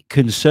 it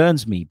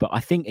concerns me. But I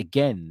think,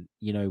 again,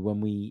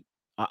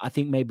 I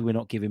think maybe we're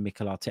not giving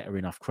Mikel Arteta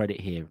enough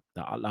credit here.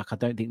 I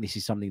don't think this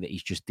is something that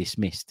he's just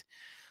dismissed.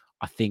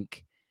 I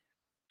think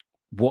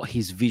what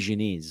his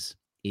vision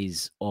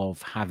is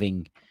of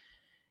having,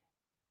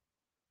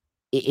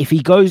 if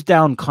he goes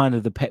down kind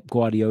of the Pep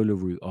Guardiola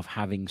route of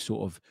having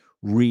sort of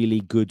really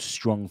good,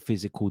 strong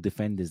physical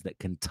defenders that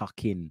can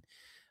tuck in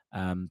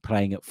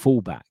playing at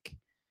fullback,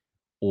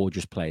 or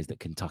just players that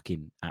can tuck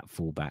in at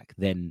fullback,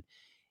 then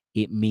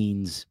it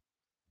means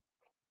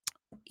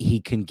he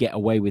can get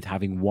away with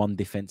having one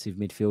defensive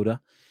midfielder.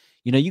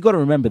 You know, you got to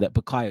remember that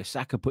Bukayo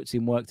Saka puts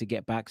in work to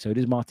get back. So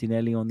does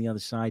Martinelli on the other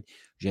side.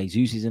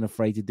 Jesus isn't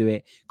afraid to do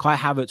it. Kai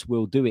Havertz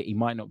will do it. He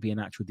might not be a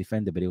natural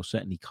defender, but he'll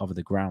certainly cover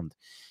the ground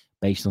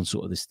based on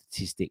sort of the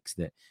statistics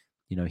that,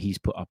 you know, he's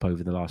put up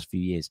over the last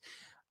few years.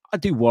 I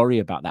do worry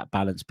about that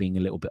balance being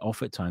a little bit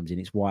off at times. And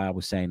it's why I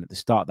was saying at the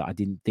start that I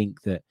didn't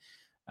think that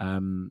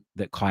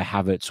that Kai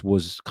Havertz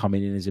was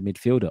coming in as a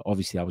midfielder.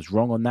 Obviously, I was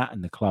wrong on that,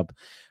 and the club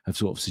have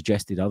sort of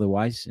suggested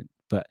otherwise.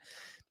 But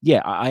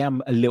yeah, I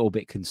am a little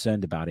bit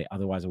concerned about it.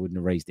 Otherwise, I wouldn't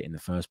have raised it in the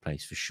first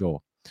place for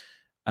sure.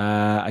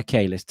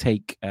 Okay, let's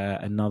take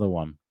another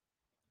one.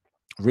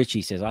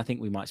 Richie says, I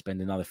think we might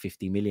spend another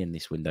 50 million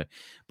this window,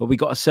 but we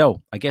got to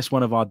sell. I guess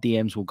one of our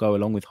DMs will go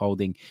along with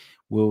Holding.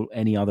 Will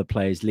any other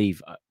players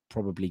leave?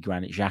 Probably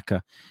Granit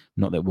Xhaka.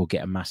 Not that we'll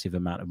get a massive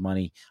amount of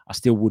money. I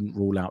still wouldn't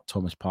rule out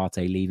Thomas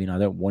Partey leaving. I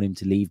don't want him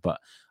to leave, but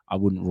I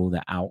wouldn't rule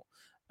that out.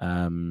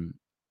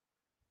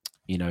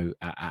 You know,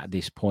 at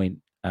this point.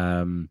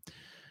 Yeah,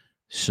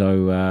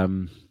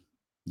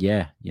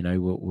 you know,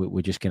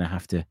 we're just gonna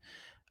have to.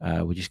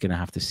 We're just going to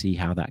have to see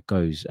how that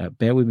goes.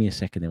 Bear with me a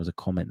second. There was a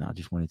comment that I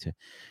just wanted to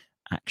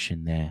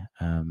action there.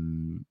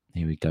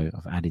 Here we go.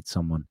 I've added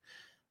someone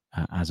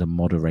as a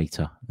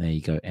moderator. There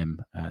you go,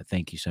 M.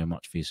 Thank you so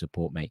much for your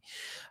support, mate.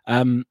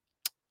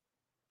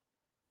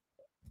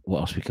 What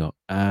else we got?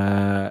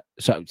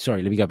 So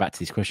sorry, let me go back to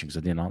this question because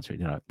I didn't answer it.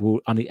 You know, will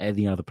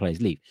any other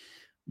players leave?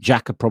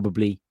 Xhaka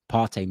probably.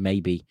 Partey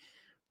maybe.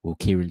 Will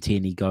Kieran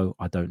Tierney go?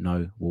 I don't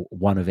know. Will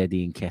one of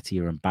Eddie and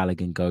Nketiah and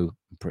Balogun go?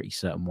 I'm pretty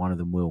certain one of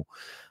them will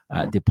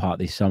depart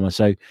this summer.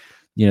 So,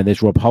 you know,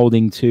 there's Rob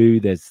Holding too.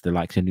 There's the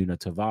likes of Nuno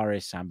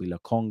Tavares, Sambi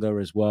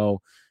Lokonga as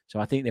well. So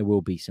I think there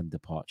will be some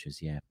departures.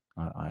 Yeah,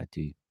 I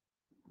do.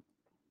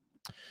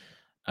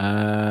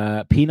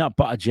 Peanut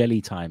Butter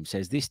Jelly Time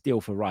says, this deal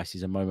for Rice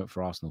is a moment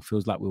for Arsenal.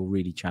 Feels like we'll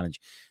really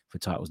challenge for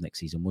titles next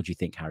season. What do you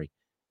think, Harry?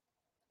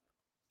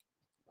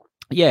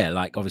 Yeah,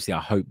 like obviously I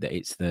hope that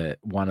it's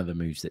one of the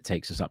moves that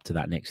takes us up to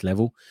that next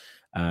level.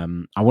 I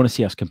want to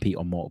see us compete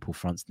on multiple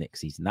fronts next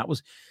season. I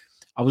was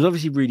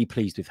obviously really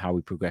pleased with how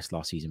we progressed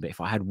last season, but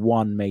if I had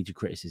one major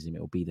criticism,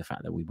 it would be the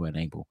fact that we weren't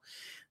able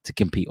to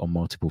compete on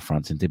multiple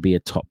fronts. And to be a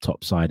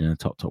top side and a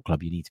top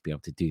club, you need to be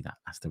able to do that.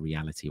 That's the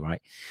reality,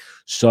 right?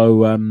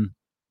 So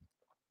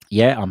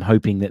yeah, I'm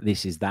hoping that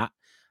this is that.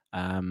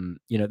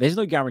 You know, there's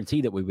no guarantee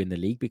that we win the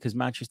league because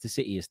Manchester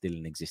City is still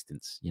in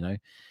existence, you know.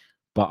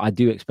 But I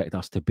do expect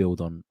us to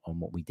build on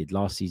what we did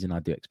last season. I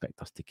do expect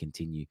us to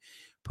continue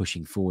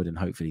pushing forward, and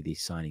hopefully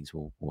these signings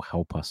will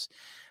help us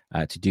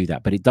to do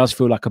that. But it does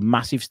feel like a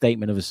massive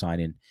statement of a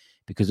signing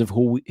because of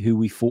who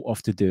we fought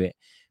off to do it,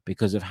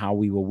 because of how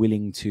we were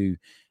willing to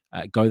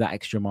go that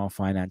extra mile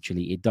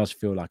financially. It does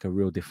feel like a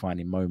real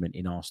defining moment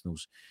in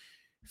Arsenal's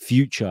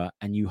future,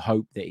 and you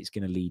hope that it's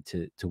going to lead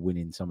to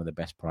winning some of the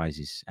best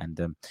prizes.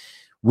 And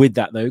with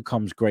that, though,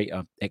 comes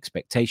greater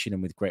expectation,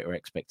 and with greater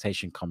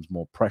expectation comes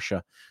more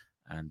pressure.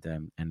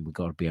 And we've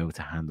got to be able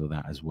to handle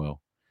that as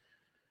well.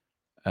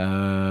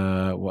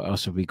 What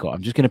else have we got?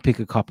 I'm just going to pick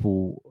a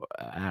couple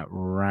at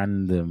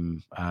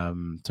random.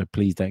 So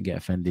please don't get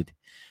offended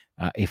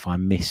if I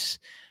miss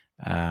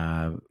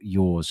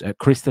yours.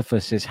 Christopher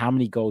says, how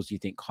many goals do you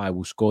think Kai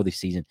will score this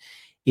season?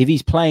 If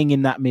he's playing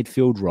in that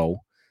midfield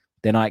role,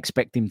 then I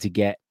expect him to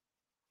get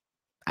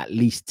at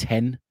least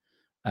 10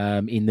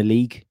 in the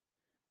league,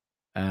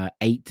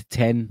 8 to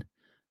 10.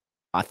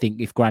 I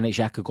think if Granit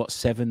Xhaka got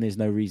 7, there's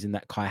no reason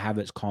that Kai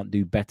Havertz can't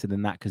do better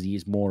than that because he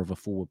is more of a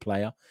forward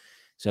player.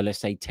 So let's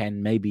say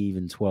 10, maybe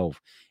even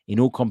 12. In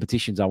all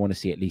competitions, I want to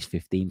see at least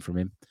 15 from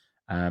him.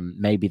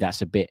 Maybe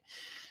that's a bit...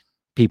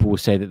 People will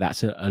say that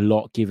that's a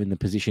lot given the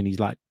position he's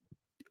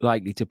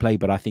likely to play,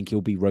 but I think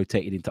he'll be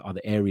rotated into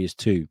other areas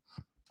too.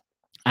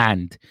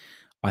 And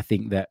I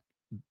think that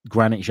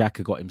Granit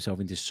Xhaka got himself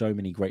into so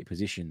many great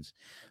positions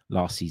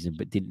last season,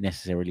 but didn't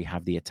necessarily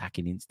have the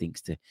attacking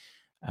instincts to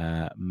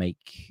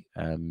make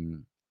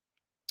the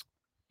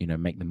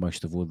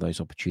most of all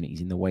those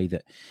opportunities in the way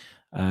that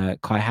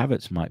Kai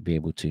Havertz might be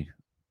able to.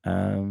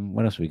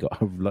 What else have we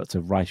got? Lots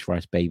of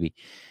rice baby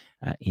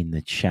in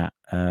the chat.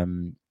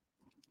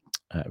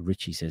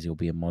 Richie says he'll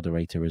be a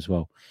moderator as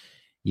well.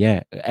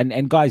 Yeah,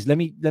 and guys, let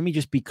me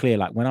just be clear.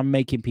 Like when I'm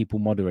making people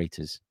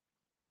moderators,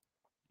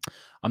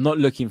 I'm not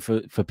looking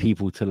for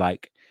people to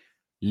like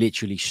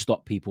literally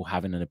stop people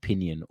having an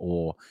opinion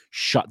or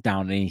shut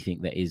down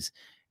anything that is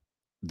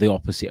the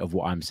opposite of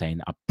what I'm saying.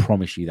 I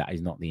promise you that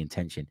is not the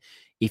intention.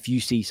 If you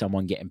see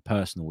someone getting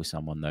personal with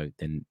someone, though,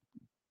 then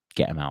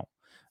get them out.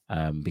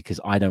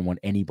 Because I don't want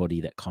anybody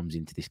that comes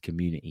into this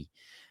community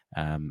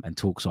and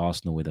talks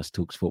Arsenal with us,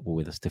 talks football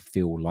with us, to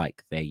feel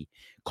like they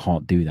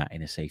can't do that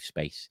in a safe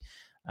space.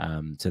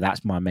 So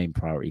that's my main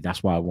priority.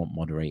 That's why I want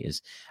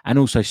moderators. And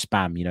also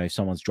spam. You know, if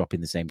someone's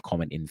dropping the same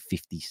comment in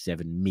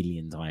 57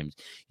 million times,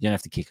 you don't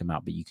have to kick them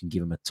out, but you can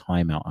give them a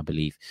timeout, I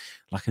believe,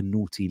 like a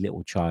naughty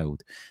little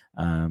child.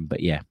 But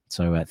yeah,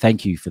 so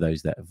thank you for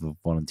those that have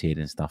volunteered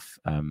and stuff.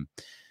 I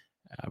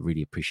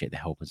really appreciate the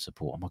help and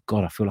support. Oh my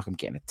God, I feel like I'm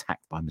getting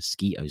attacked by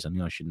mosquitoes. I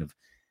knew I shouldn't have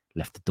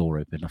left the door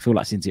open. I feel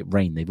like since it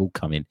rained, they've all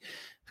come in.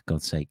 For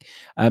God's sake.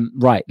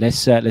 Right,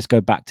 let's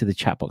go back to the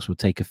chat box. We'll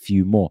take a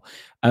few more.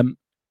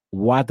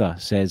 Wada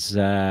says,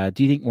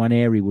 do you think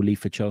Nwaneri will leave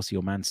for Chelsea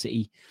or Man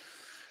City?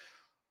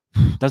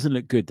 Doesn't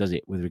look good, does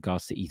it, with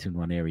regards to Ethan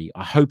Nwaneri?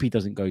 I hope he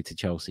doesn't go to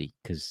Chelsea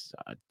because,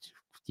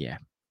 yeah,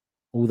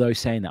 although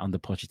saying that under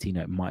Pochettino,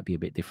 it might be a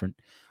bit different.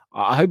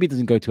 I hope he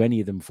doesn't go to any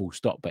of them full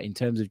stop. But in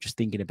terms of just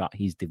thinking about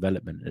his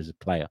development as a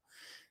player,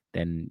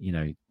 then,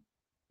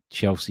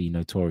 Chelsea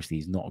notoriously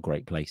is not a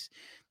great place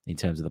in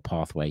terms of the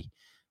pathway.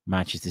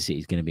 Manchester City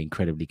is going to be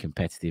incredibly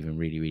competitive and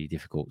really, really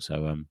difficult.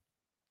 So,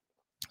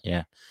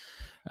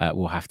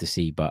 we'll have to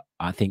see. But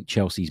I think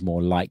Chelsea's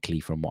more likely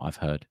from what I've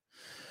heard.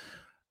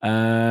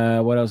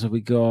 What else have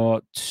we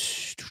got?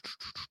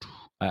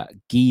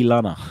 Guy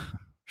Lunner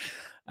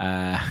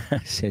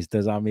says,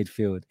 does our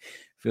midfield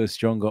feel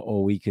stronger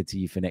or weaker to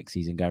you for next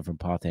season, going from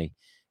Partey,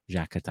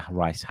 Xhaka to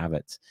Rice,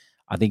 Havertz?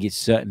 I think it's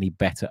certainly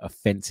better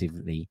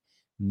offensively.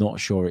 Not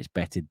sure it's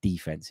better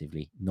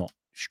defensively. Not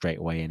straight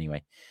away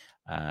anyway.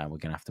 We're going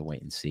to have to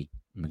wait and see.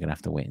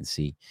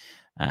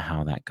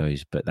 How that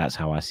goes. But that's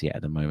how I see it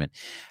at the moment.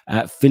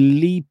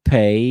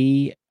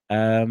 Felipe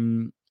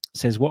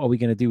says, what are we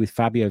going to do with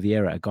Fabio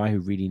Vieira, a guy who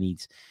really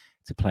needs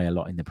to play a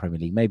lot in the Premier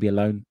League? Maybe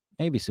alone.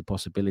 Maybe it's a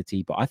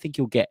possibility. But I think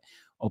he'll get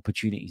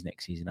opportunities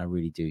next season. I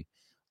really do.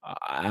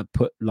 I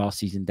put last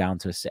season down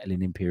to a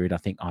settling in period. I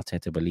think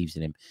Arteta believes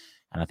in him.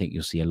 And I think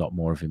you'll see a lot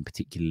more of him,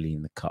 particularly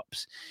in the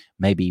Cups.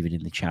 Maybe even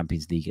in the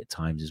Champions League at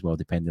times as well,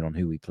 depending on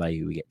who we play,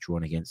 who we get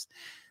drawn against.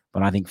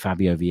 But I think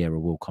Fabio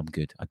Vieira will come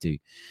good. I do.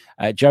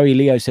 Joey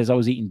Leo says, I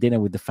was eating dinner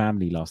with the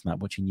family last night,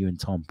 watching you and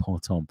Tom, poor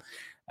Tom,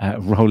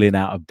 rolling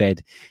out of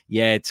bed.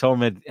 Yeah,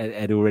 Tom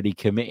had already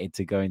committed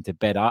to going to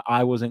bed.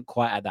 I wasn't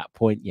quite at that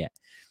point yet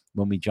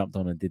when we jumped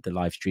on and did the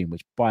live stream,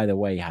 which, by the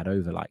way, had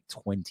over like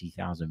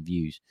 20,000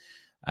 views.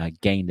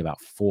 Gained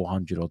about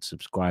 400 odd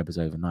subscribers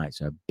overnight.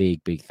 So a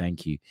big, big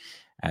thank you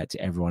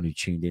to everyone who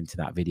tuned into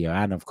that video.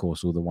 And of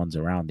course, all the ones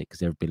around it, because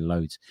there have been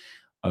loads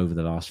over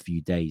the last few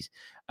days.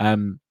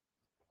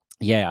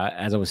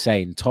 As I was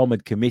saying, Tom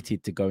had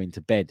committed to going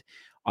to bed.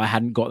 I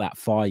hadn't got that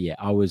far yet.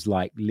 I was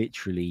like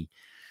literally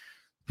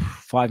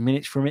 5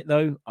 minutes from it,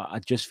 though. I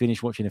just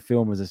finished watching a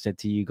film, as I said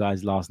to you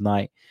guys last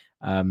night.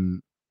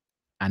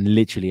 And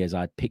literally, as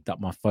I picked up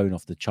my phone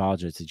off the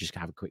charger to just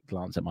have a quick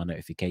glance at my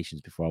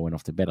notifications before I went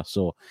off to bed, I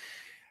saw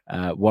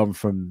one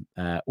from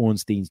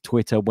Ornstein's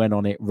Twitter, went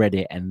on it, read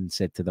it, and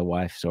said to the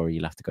wife, sorry,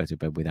 you'll have to go to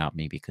bed without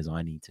me because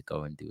I need to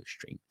go and do a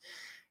stream.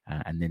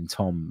 And then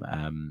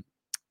Tom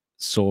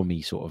saw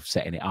me sort of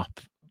setting it up,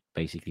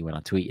 basically, when I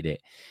tweeted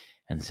it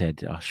and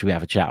said, should we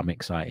have a chat? I'm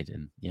excited.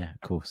 And yeah,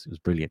 of course, it was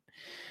brilliant.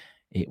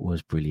 It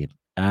was brilliant.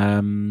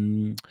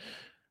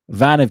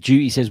 Van of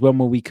Duty says, when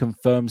will we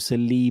confirm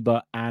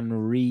Saliba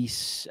and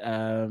Reece?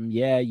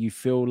 You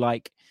feel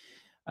like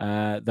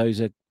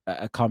those are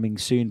coming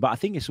soon, but I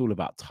think it's all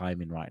about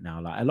timing right now.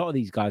 Like, a lot of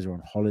these guys are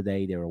on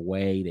holiday, they're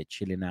away, they're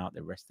chilling out,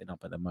 they're resting up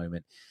at the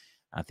moment.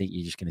 I think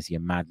you're just going to see a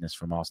madness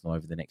from Arsenal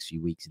over the next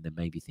few weeks, and then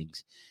maybe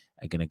things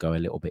are going to go a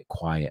little bit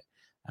quiet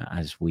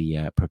as we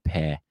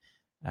prepare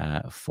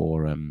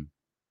for,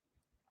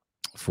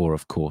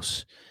 of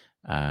course,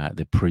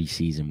 the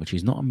pre-season, which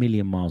is not a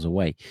million miles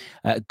away.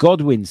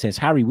 Godwin says,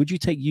 Harry, would you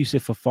take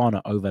Yusuf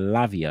Fofana over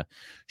Lavia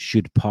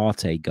should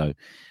Partey go?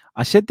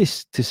 I said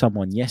this to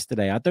someone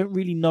yesterday. I don't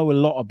really know a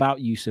lot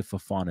about Yusuf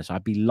Fofana, so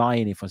I'd be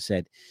lying if I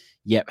said,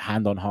 yep,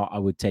 hand on heart, I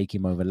would take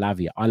him over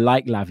Lavia. I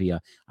like Lavia.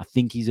 I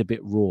think he's a bit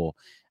raw.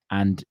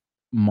 And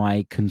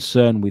my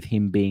concern with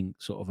him being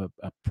sort of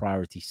a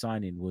priority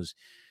signing was,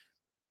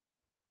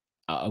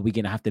 are we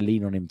going to have to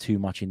lean on him too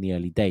much in the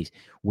early days?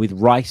 With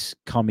Rice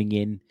coming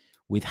in,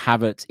 with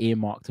Havertz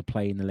earmarked to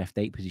play in the left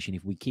 8 position,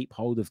 if we keep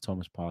hold of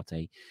Thomas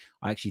Partey,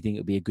 I actually think it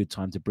would be a good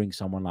time to bring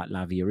someone like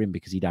Lavia in,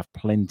 because he'd have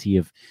plenty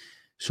of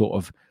sort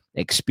of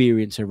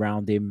experience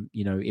around him.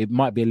 You know, it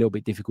might be a little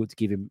bit difficult to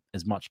give him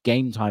as much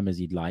game time as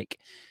he'd like,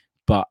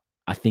 but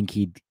I think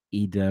he'd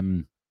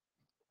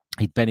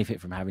benefit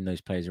from having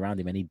those players around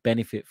him, and he'd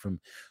benefit from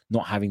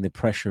not having the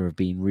pressure of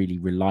being really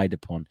relied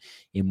upon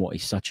in what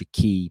is such a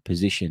key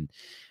position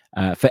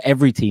for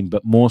every team,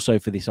 but more so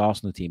for this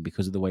Arsenal team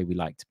because of the way we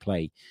like to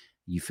play.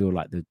 You feel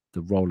like the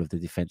role of the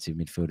defensive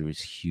midfielder is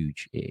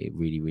huge. It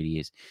really, really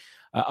is.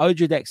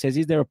 Ojadek says,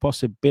 is there a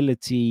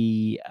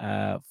possibility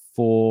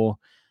for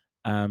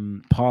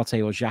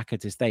Partey or Xhaka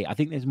to stay? I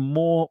think there's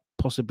more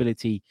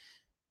possibility,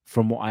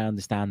 from what I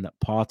understand, that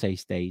Partey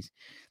stays.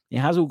 It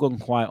has all gone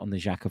quiet on the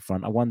Xhaka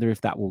front. I wonder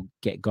if that will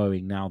get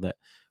going now that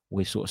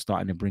we're sort of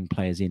starting to bring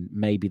players in.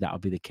 Maybe that'll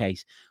be the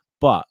case.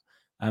 But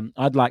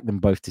I'd like them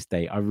both to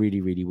stay. I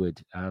really, really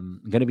would.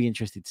 I'm going to be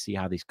interested to see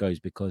how this goes,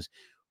 because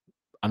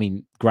I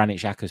mean, Granit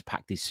Xhaka's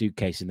packed his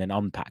suitcase and then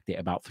unpacked it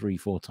about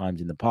 3-4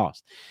 times in the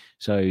past.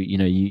 So, you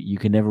know, you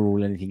can never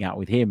rule anything out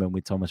with him. And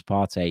with Thomas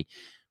Partey,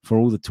 for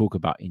all the talk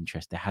about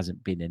interest, there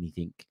hasn't been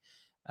anything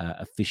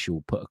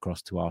official put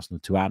across to Arsenal,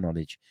 to our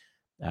knowledge,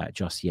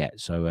 just yet.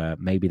 So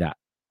maybe that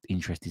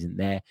interest isn't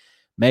there.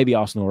 Maybe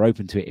Arsenal are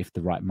open to it if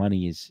the right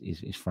money is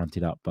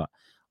fronted up. But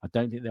I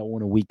don't think they'll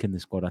want to weaken the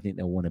squad. I think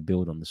they'll want to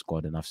build on the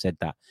squad. And I've said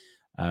that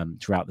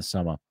throughout the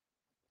summer,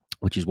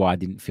 which is why I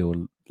didn't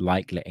feel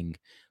like letting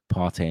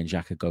Partey and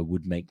Xhaka go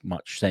would make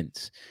much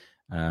sense.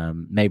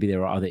 Maybe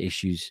there are other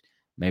issues.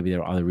 Maybe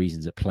there are other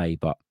reasons at play,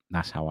 but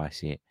that's how I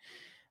see it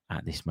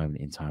at this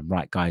moment in time.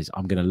 Right, guys,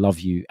 I'm going to love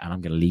you and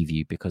I'm going to leave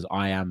you because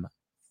I am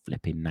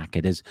flipping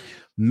knackered. As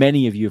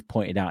many of you have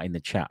pointed out in the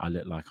chat, I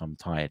look like I'm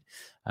tired.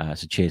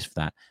 So cheers for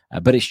that.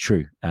 But it's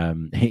true.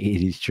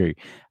 It is true.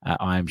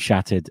 I am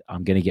shattered.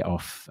 I'm going to get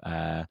off,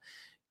 go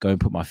and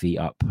put my feet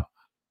up,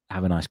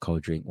 have a nice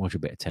cold drink, watch a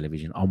bit of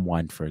television,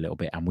 unwind for a little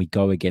bit, and we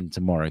go again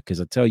tomorrow.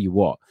 Because I tell you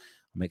what,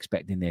 I'm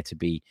expecting there to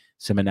be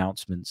some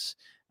announcements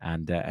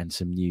and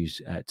some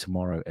news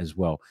tomorrow as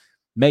well.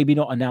 Maybe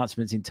not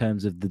announcements in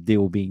terms of the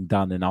deal being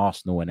done and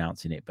Arsenal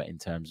announcing it, but in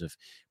terms of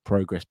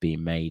progress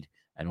being made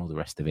and all the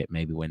rest of it.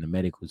 Maybe when the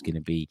medical is going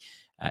to be,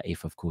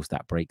 if of course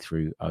that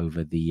breakthrough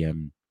over the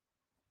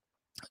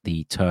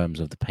terms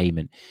of the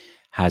payment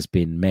has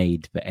been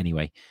made. But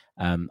anyway,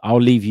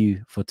 I'll leave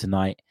you for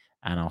tonight.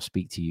 And I'll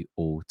speak to you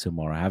all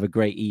tomorrow. Have a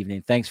great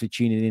evening. Thanks for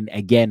tuning in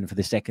again for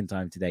the second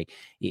time today.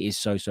 It is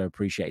so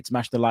appreciated.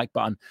 Smash the like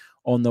button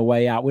on the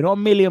way out. We're not a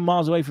million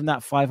miles away from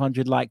that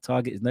 500 like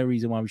target. There's no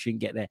reason why we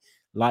shouldn't get there.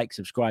 Like,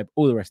 subscribe,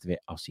 all the rest of it.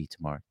 I'll see you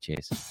tomorrow.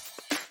 Cheers.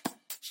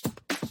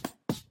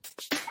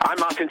 I'm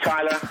Martin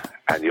Tyler,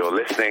 and you're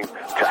listening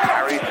to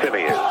Harry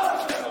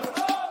Symeou.